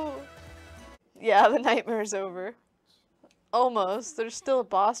 Raku! Yeah, the nightmare's over. Almost. There's still a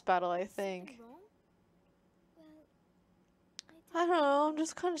boss battle, I think. I don't know, I'm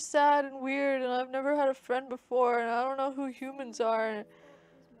just kind of sad and weird, and I've never had a friend before, and I don't know who humans are.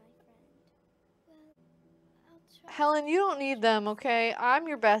 Helen, you don't need them, okay? I'm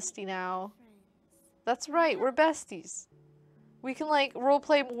your bestie now. That's right, we're besties. We can, like,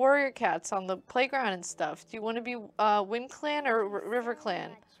 roleplay warrior cats on the playground and stuff. Do you want to be Wind Clan or River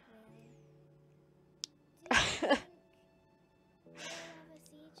Clan?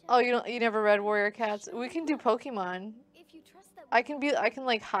 Oh, you never read Warrior Cats? We can do Pokemon. I can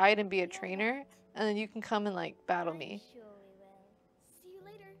like hide and be a trainer, and then you can come and like battle me. Sure we will. See you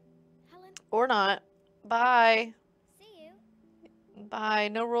later, Helen. Or not. Bye. Bye.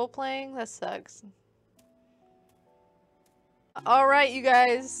 No role playing? That sucks. Alright, you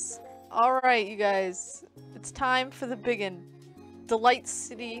guys. Alright, you guys. It's time for the biggin. Delight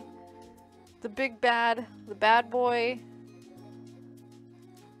City. The big bad. The bad boy.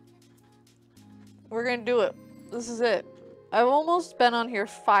 We're gonna do it. This is it. I've almost been on here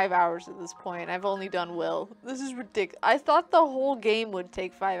 5 hours at this point. I've only done Will. This is ridiculous. I thought the whole game would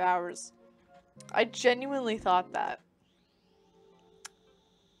take 5 hours. I genuinely thought that.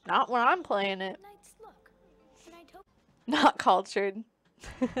 Not when I'm playing it. Not cultured.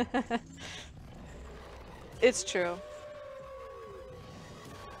 It's true.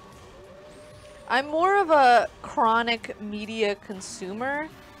 I'm more of a chronic media consumer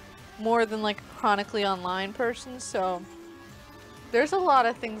more than like a chronically online person, so there's a lot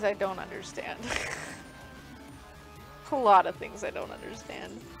of things I don't understand. A lot of things I don't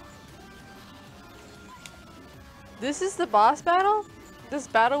understand. This is the boss battle? This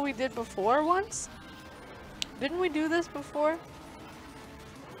battle we did before once? Didn't we do this before?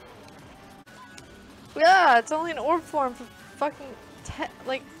 Yeah, it's only an orb form for fucking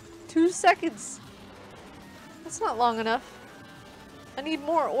like 2 seconds. That's not long enough. I need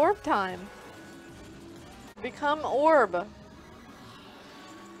more orb time. Become orb.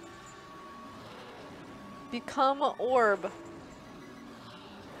 Become orb.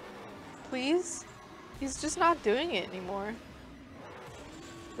 Please? He's just not doing it anymore.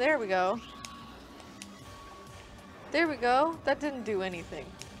 There we go. There we go. That didn't do anything.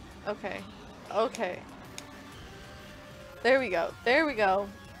 Okay. Okay. There we go. There we go.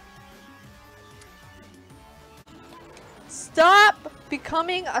 Stop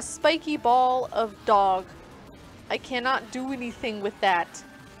becoming a spiky ball of dog. I cannot do anything with that.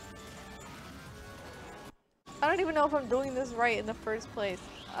 I don't even know if I'm doing this right in the first place.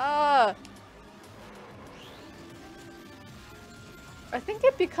 I think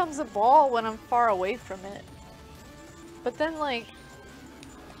it becomes a ball when I'm far away from it. But then like...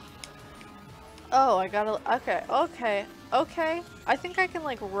 Oh, I gotta... Okay, okay, okay. I think I can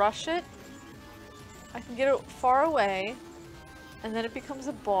like rush it. I can get it far away. And then it becomes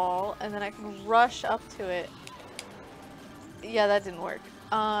a ball. And then I can rush up to it. Yeah, that didn't work.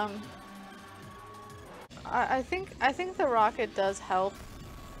 I think the rocket does help.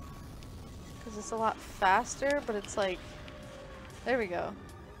 Because it's a lot faster, but it's like... There we go.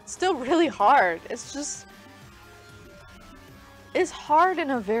 It's still really hard. It's just... It's hard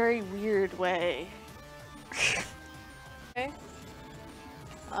in a very weird way. Okay.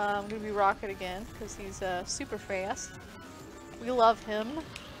 I'm gonna be Rocket again, because he's super fast. We love him.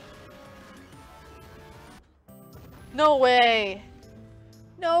 No way!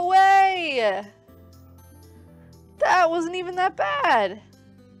 No way! That wasn't even that bad!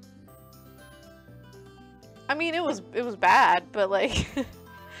 I mean, it was bad, but like...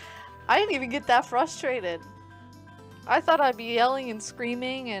 I didn't even get that frustrated. I thought I'd be yelling and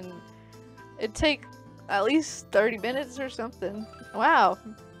screaming and it'd take at least 30 minutes or something. Wow.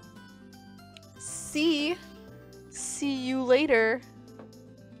 See you later.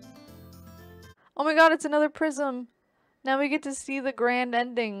 Oh my god, it's another prism. Now we get to see the grand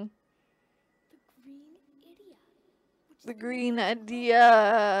ending. The green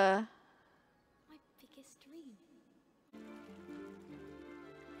idea. My biggest dream.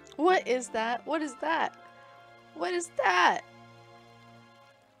 What is that? What is that? What is that?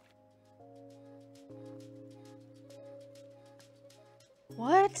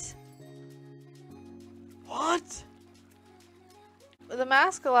 What? What? The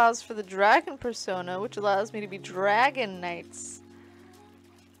mask allows for the dragon persona, which allows me to be Dragon Knights.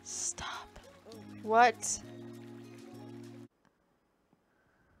 Stop. What?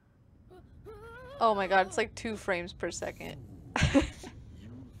 Oh my god, it's like 2 frames per second.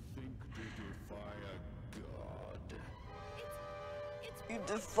 You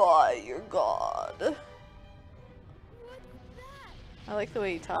defy your god. I like the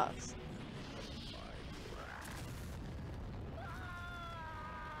way he talks.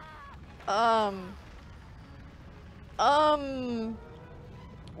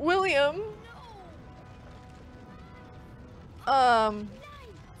 William.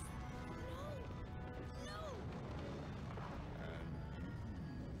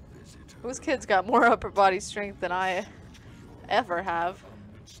 Those kids got more upper body strength than I ever have.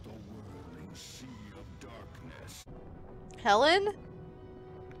 Helen?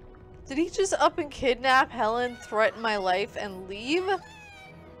 Did he just up and kidnap Helen, threaten my life, and leave?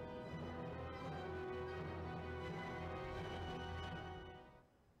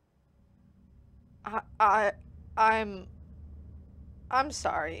 I'm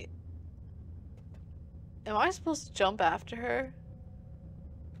sorry. Am I supposed to jump after her?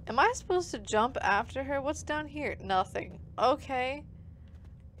 Am I supposed to jump after her? What's down here? Nothing. Okay.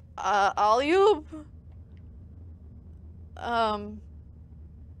 Alley-oop? Dad?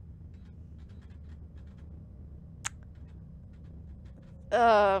 I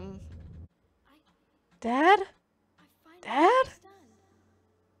finally Dad? understand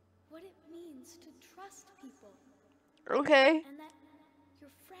what it means to trust people, Okay. and that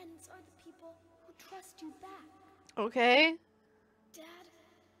your friends are the people who trust you back. Okay. Dad,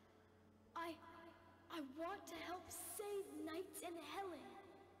 I want to help save Knights and Helen.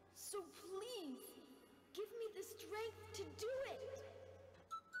 So please, give me the strength to do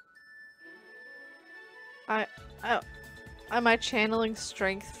it. Am I channeling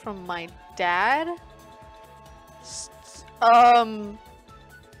strength from my dad? Oh,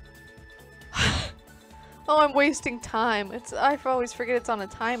 I'm wasting time. I always forget it's on a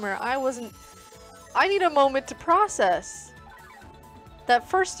timer. I need a moment to process. That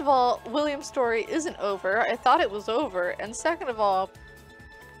first of all, William's story isn't over. I thought it was over. And second of all,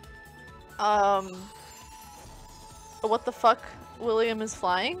 what the fuck? William is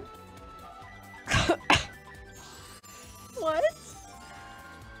flying? What?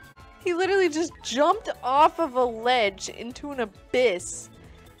 He literally just jumped off of a ledge into an abyss,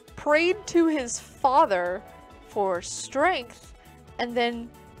 prayed to his father for strength, and then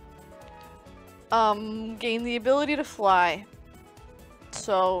gained the ability to fly.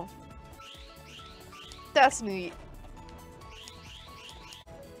 So that's neat.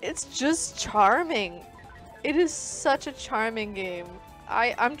 It's just charming. It is such a charming game.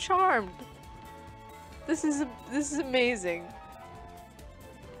 I'm charmed. This is amazing.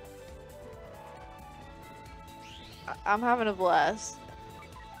 I'm having a blast.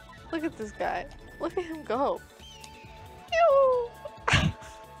 Look at this guy. Look at him go. Ew.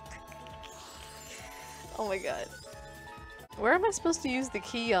 Oh my god. Where am I supposed to use the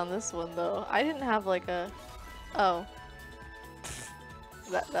key on this one though? I didn't have like a... Oh.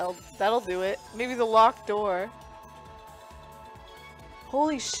 That'll do it. Maybe the locked door.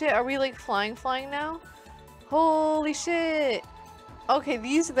 Holy shit, are we like flying now? Holy shit! Okay,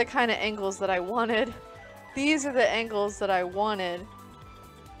 these are the kind of angles that I wanted. These are the angles that I wanted.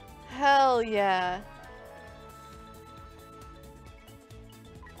 Hell yeah.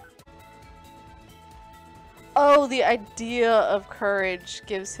 Oh, the idea of courage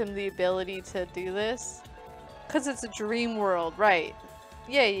gives him the ability to do this? Because it's a dream world, right.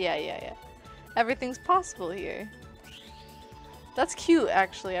 Yeah. Everything's possible here. That's cute,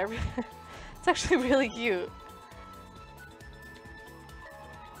 actually. It's actually really cute.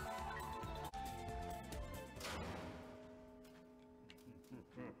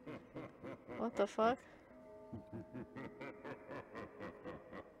 What the fuck?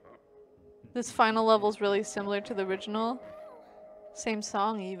 This final level's really similar to the original. Same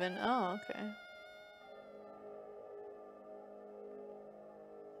song even. Oh, okay.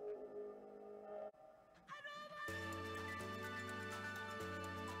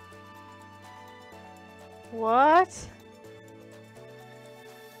 What?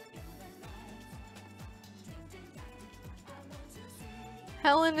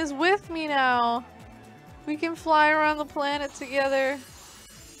 Helen is with me now. We can fly around the planet together.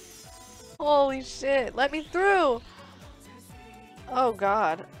 Holy shit, let me through! Oh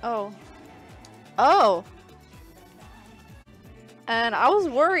god. Oh. Oh! And I was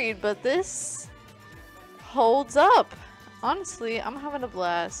worried, but this holds up. Honestly, I'm having a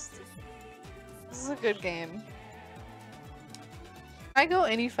blast. This is a good game. Can I go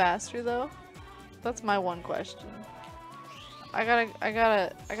any faster though? That's my one question. I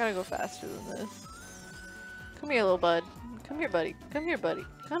gotta go faster than this. Come here, little bud. Come here, buddy. Come here, buddy.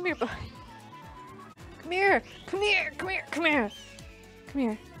 Come here, buddy. Come here! Come here! Come here! Come here! Come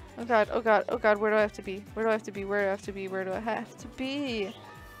here! Oh god, oh god, oh god, where do I have to be? Where do I have to be? Where do I have to be? Where do I have to be?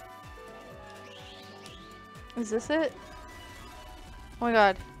 Is this it? Oh my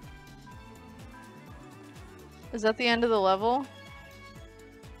god. Is that the end of the level?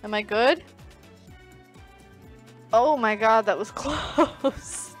 Am I good? Oh my god, that was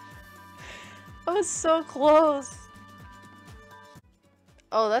close. That was so close.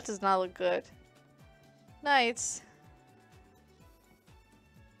 Oh, that does not look good. Nights.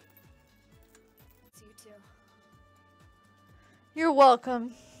 You too. You're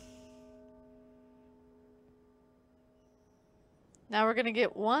welcome. Now we're gonna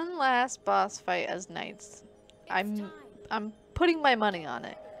get one last boss fight as knights. I'm putting my money on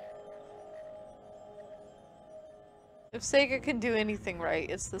it. If Sega can do anything right,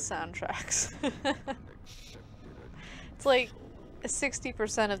 it's the soundtracks. It's like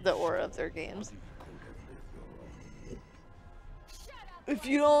 60% of the aura of their games. Shut up! If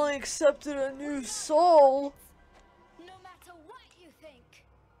you only accepted a new soul. No matter what you think,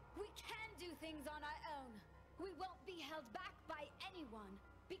 we can do things on our own. We won't be held back by anyone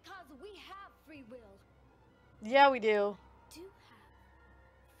because we have free will. Yeah, we do. Do have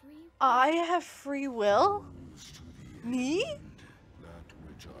free will. I have free will? Me?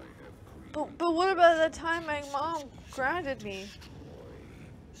 But what about the time my mom grounded me?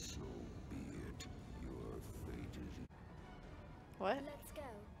 What? Let's go.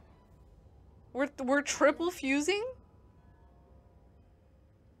 We're triple fusing?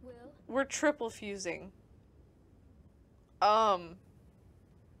 Will, We're triple fusing.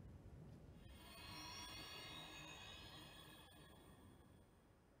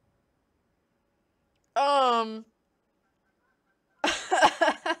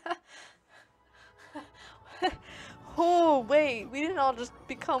 Oh, wait, we didn't all just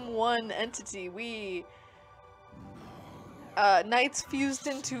become one entity. We, knights fused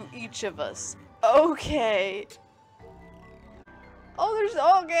into each of us. Okay.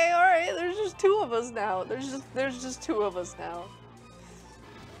 Oh, okay, alright, there's just two of us now. There's just two of us now.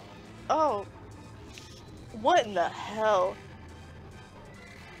 Oh. What in the hell?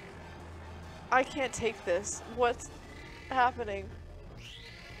 I can't take this. What's happening?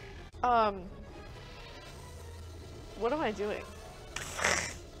 What am I doing?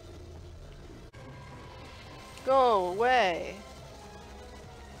 Go away.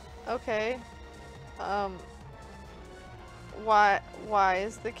 Okay. Why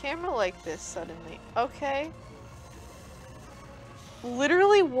is the camera like this suddenly? Okay.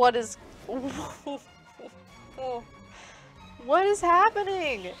 Literally, what is... What is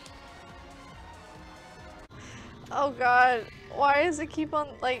happening? Oh god, why does it keep on,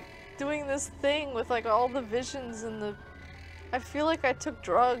 like, doing this thing with, like, all the visions and the... I feel like I took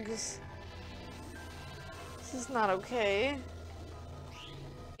drugs. This is not okay.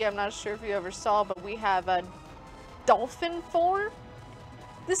 Yeah, I'm not sure if you ever saw, but we have a dolphin form.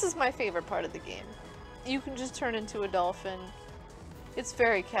 This is my favorite part of the game. You can just turn into a dolphin. It's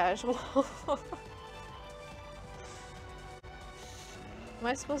very casual. Am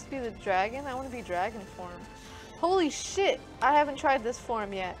I supposed to be the dragon? I want to be dragon form. Holy shit! I haven't tried this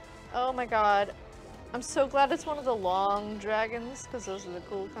form yet. Oh my god. I'm so glad it's one of the long dragons, because those are the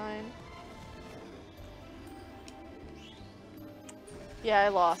cool kind. Yeah, I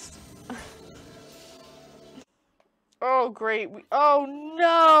lost. Oh great. Oh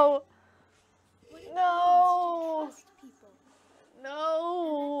no! No!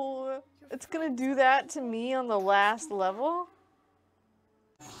 No! It's gonna do that to me on the last level?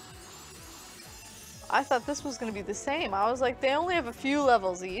 I thought this was gonna be the same. I was like, they only have a few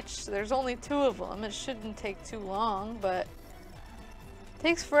levels each. There's only 2 of them. It shouldn't take too long, but... It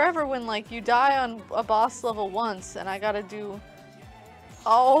takes forever when, like, you die on a boss level once, and I gotta do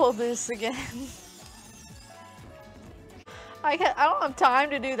all of this again. I don't have time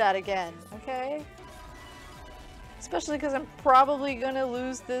to do that again, okay? Especially because I'm probably gonna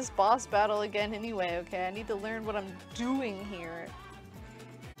lose this boss battle again anyway, okay? I need to learn what I'm doing here.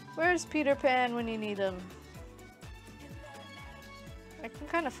 Where's Peter Pan when you need him? I can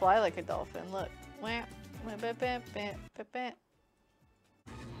kind of fly like a dolphin, look.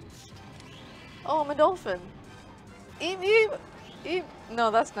 Oh, I'm a dolphin. Eep, eep, eep. No,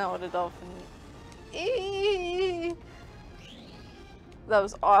 that's not what a dolphin is. Eep. That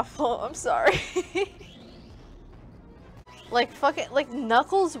was awful, I'm sorry. Like fucking, like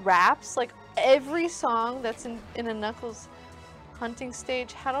Knuckles raps, like every song that's in a Knuckles hunting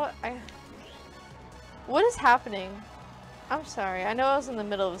stage. How do I... What is happening? I'm sorry, I know I was in the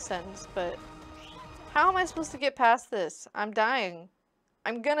middle of a sentence, but... How am I supposed to get past this? I'm dying.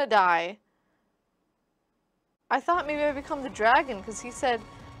 I'm gonna die. I thought maybe I become the dragon, because he said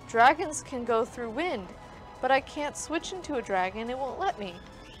dragons can go through wind, but I can't switch into a dragon, it won't let me.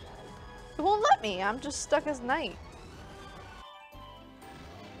 It won't let me, I'm just stuck as knight.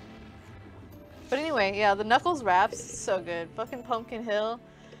 But anyway, yeah, the Knuckles raps, so good. Fucking Pumpkin Hill.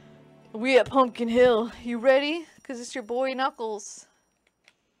 We at Pumpkin Hill, you ready? Cause it's your boy Knuckles.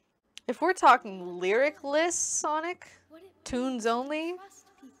 If we're talking lyric lists, Sonic, tunes only,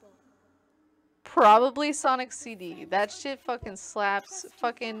 probably Sonic CD. That shit fucking slaps.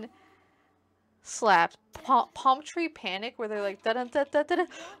 Fucking slaps. Palm Tree Panic, where they're like da da da da da,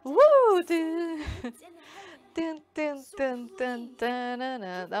 woo, dun dun dun dun dun dun.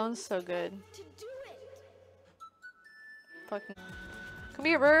 That one's so good. Fucking. Come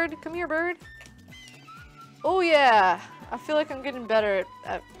here, bird. Come here, bird. Oh yeah. I feel like I'm getting better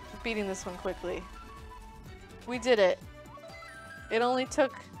at beating this one quickly. We did it. It only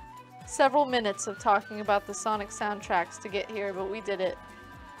took several minutes of talking about the Sonic soundtracks to get here, but we did it.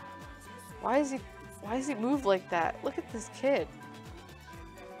 Why does he move like that? Look at this kid.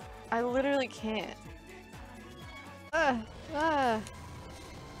 I literally can't.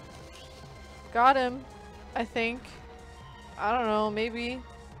 Got him, I think. I don't know, maybe.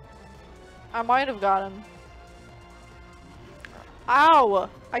 I might have got him. Ow!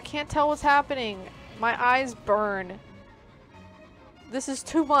 I can't tell what's happening. My eyes burn. This is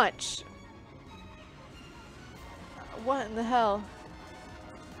too much. What in the hell?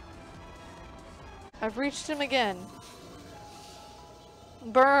 I've reached him again.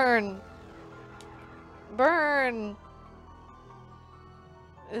 Burn! Burn!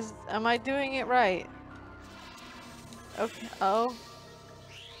 Am I doing it right? Okay, oh.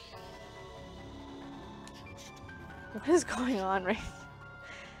 What is going on right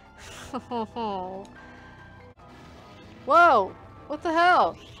now? Whoa! What the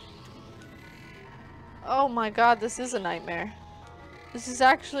hell? Oh my god, this is a nightmare. This is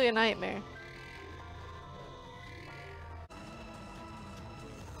actually a nightmare.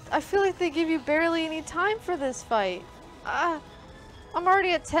 I feel like they give you barely any time for this fight. I'm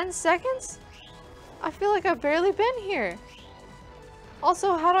already at 10 seconds? I feel like I've barely been here.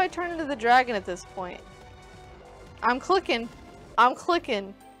 Also, how do I turn into the dragon at this point? I'm clicking. I'm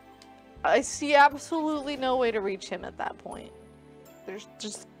clicking. I see absolutely no way to reach him at that point. There's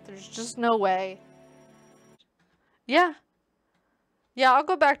just no way. Yeah. Yeah, I'll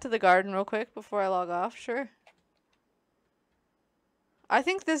go back to the garden real quick before I log off, sure. I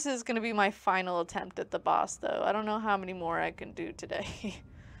think this is gonna be my final attempt at the boss, though. I don't know how many more I can do today.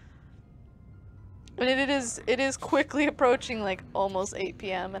 And it is quickly approaching like almost 8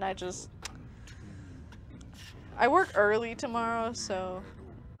 p.m. and I work early tomorrow, so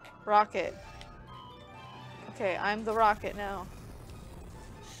rocket. Okay, I'm the rocket now.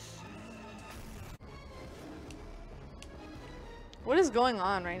 What is going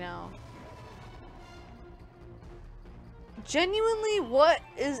on right now? Genuinely, what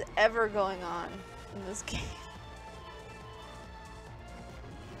is ever going on in this game?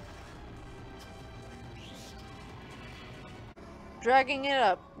 Dragging it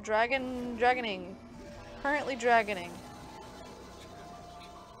up. Dragoning. Currently dragoning.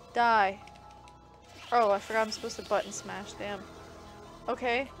 Die. Oh, I forgot I'm supposed to button smash, damn.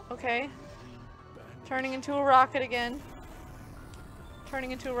 Okay, okay. Turning into a rocket again.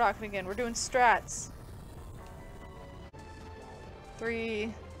 Turning into a rocket again. We're doing strats.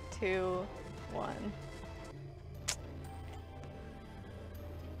 3, 2, 1.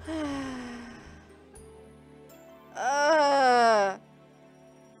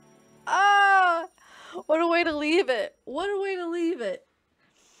 What a way to leave it. What a way to leave it.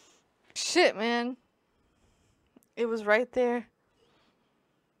 Shit, man. It was right there.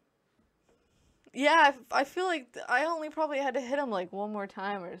 Yeah, I feel like I only probably had to hit him like one more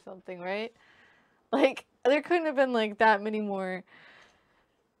time or something, right? Like, there couldn't have been like that many more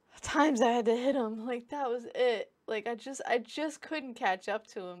times I had to hit him. Like, that was it. Like, I just couldn't catch up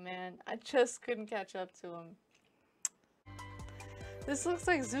to him, man. I just couldn't catch up to him. This looks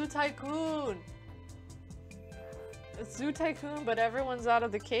like Zoo Tycoon. It's Zoo Tycoon, but everyone's out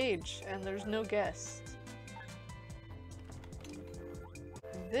of the cage and there's no guest.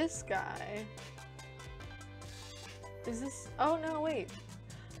 This guy... Is this... Oh, no, wait.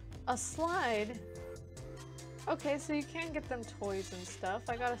 A slide? Okay, so you can get them toys and stuff.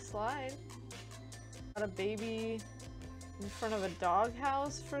 I got a slide. Got a baby in front of a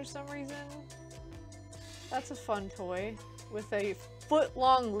doghouse for some reason. That's a fun toy. With a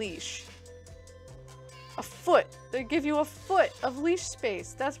foot-long leash. A foot! They give you a foot of leash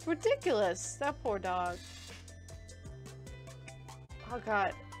space. That's ridiculous. That poor dog. Oh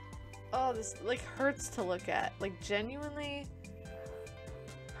god. Oh, this like hurts to look at. Like genuinely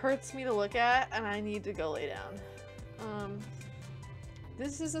hurts me to look at and I need to go lay down.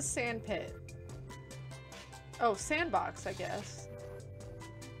 This is a sand pit. Oh, sandbox, I guess.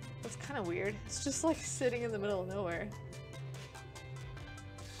 That's kind of weird. It's just like sitting in the middle of nowhere.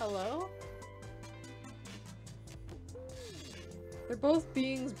 Hello? They're both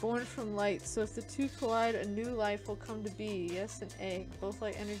beings born from light, so if the two collide, a new life will come to be. Yes, an egg. Both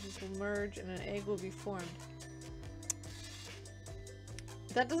light energies will merge and an egg will be formed.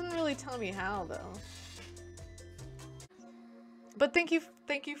 That doesn't really tell me how, though. But thank you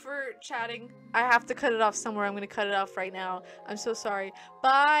for chatting. I have to cut it off somewhere. I'm gonna cut it off right now. I'm so sorry.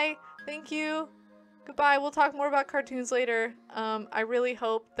 Bye! Thank you! Goodbye, we'll talk more about cartoons later. I really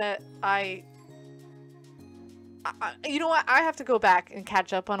hope that you know what? I have to go back and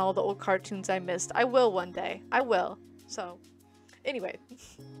catch up on all the old cartoons I missed. I will one day. I will. So, anyway.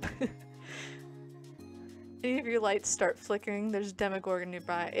 Any of your lights start flickering, there's Demogorgon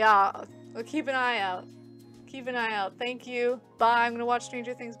nearby. Yeah, well, keep an eye out. Keep an eye out. Thank you. Bye. I'm gonna watch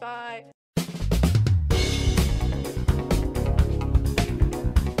Stranger Things. Bye.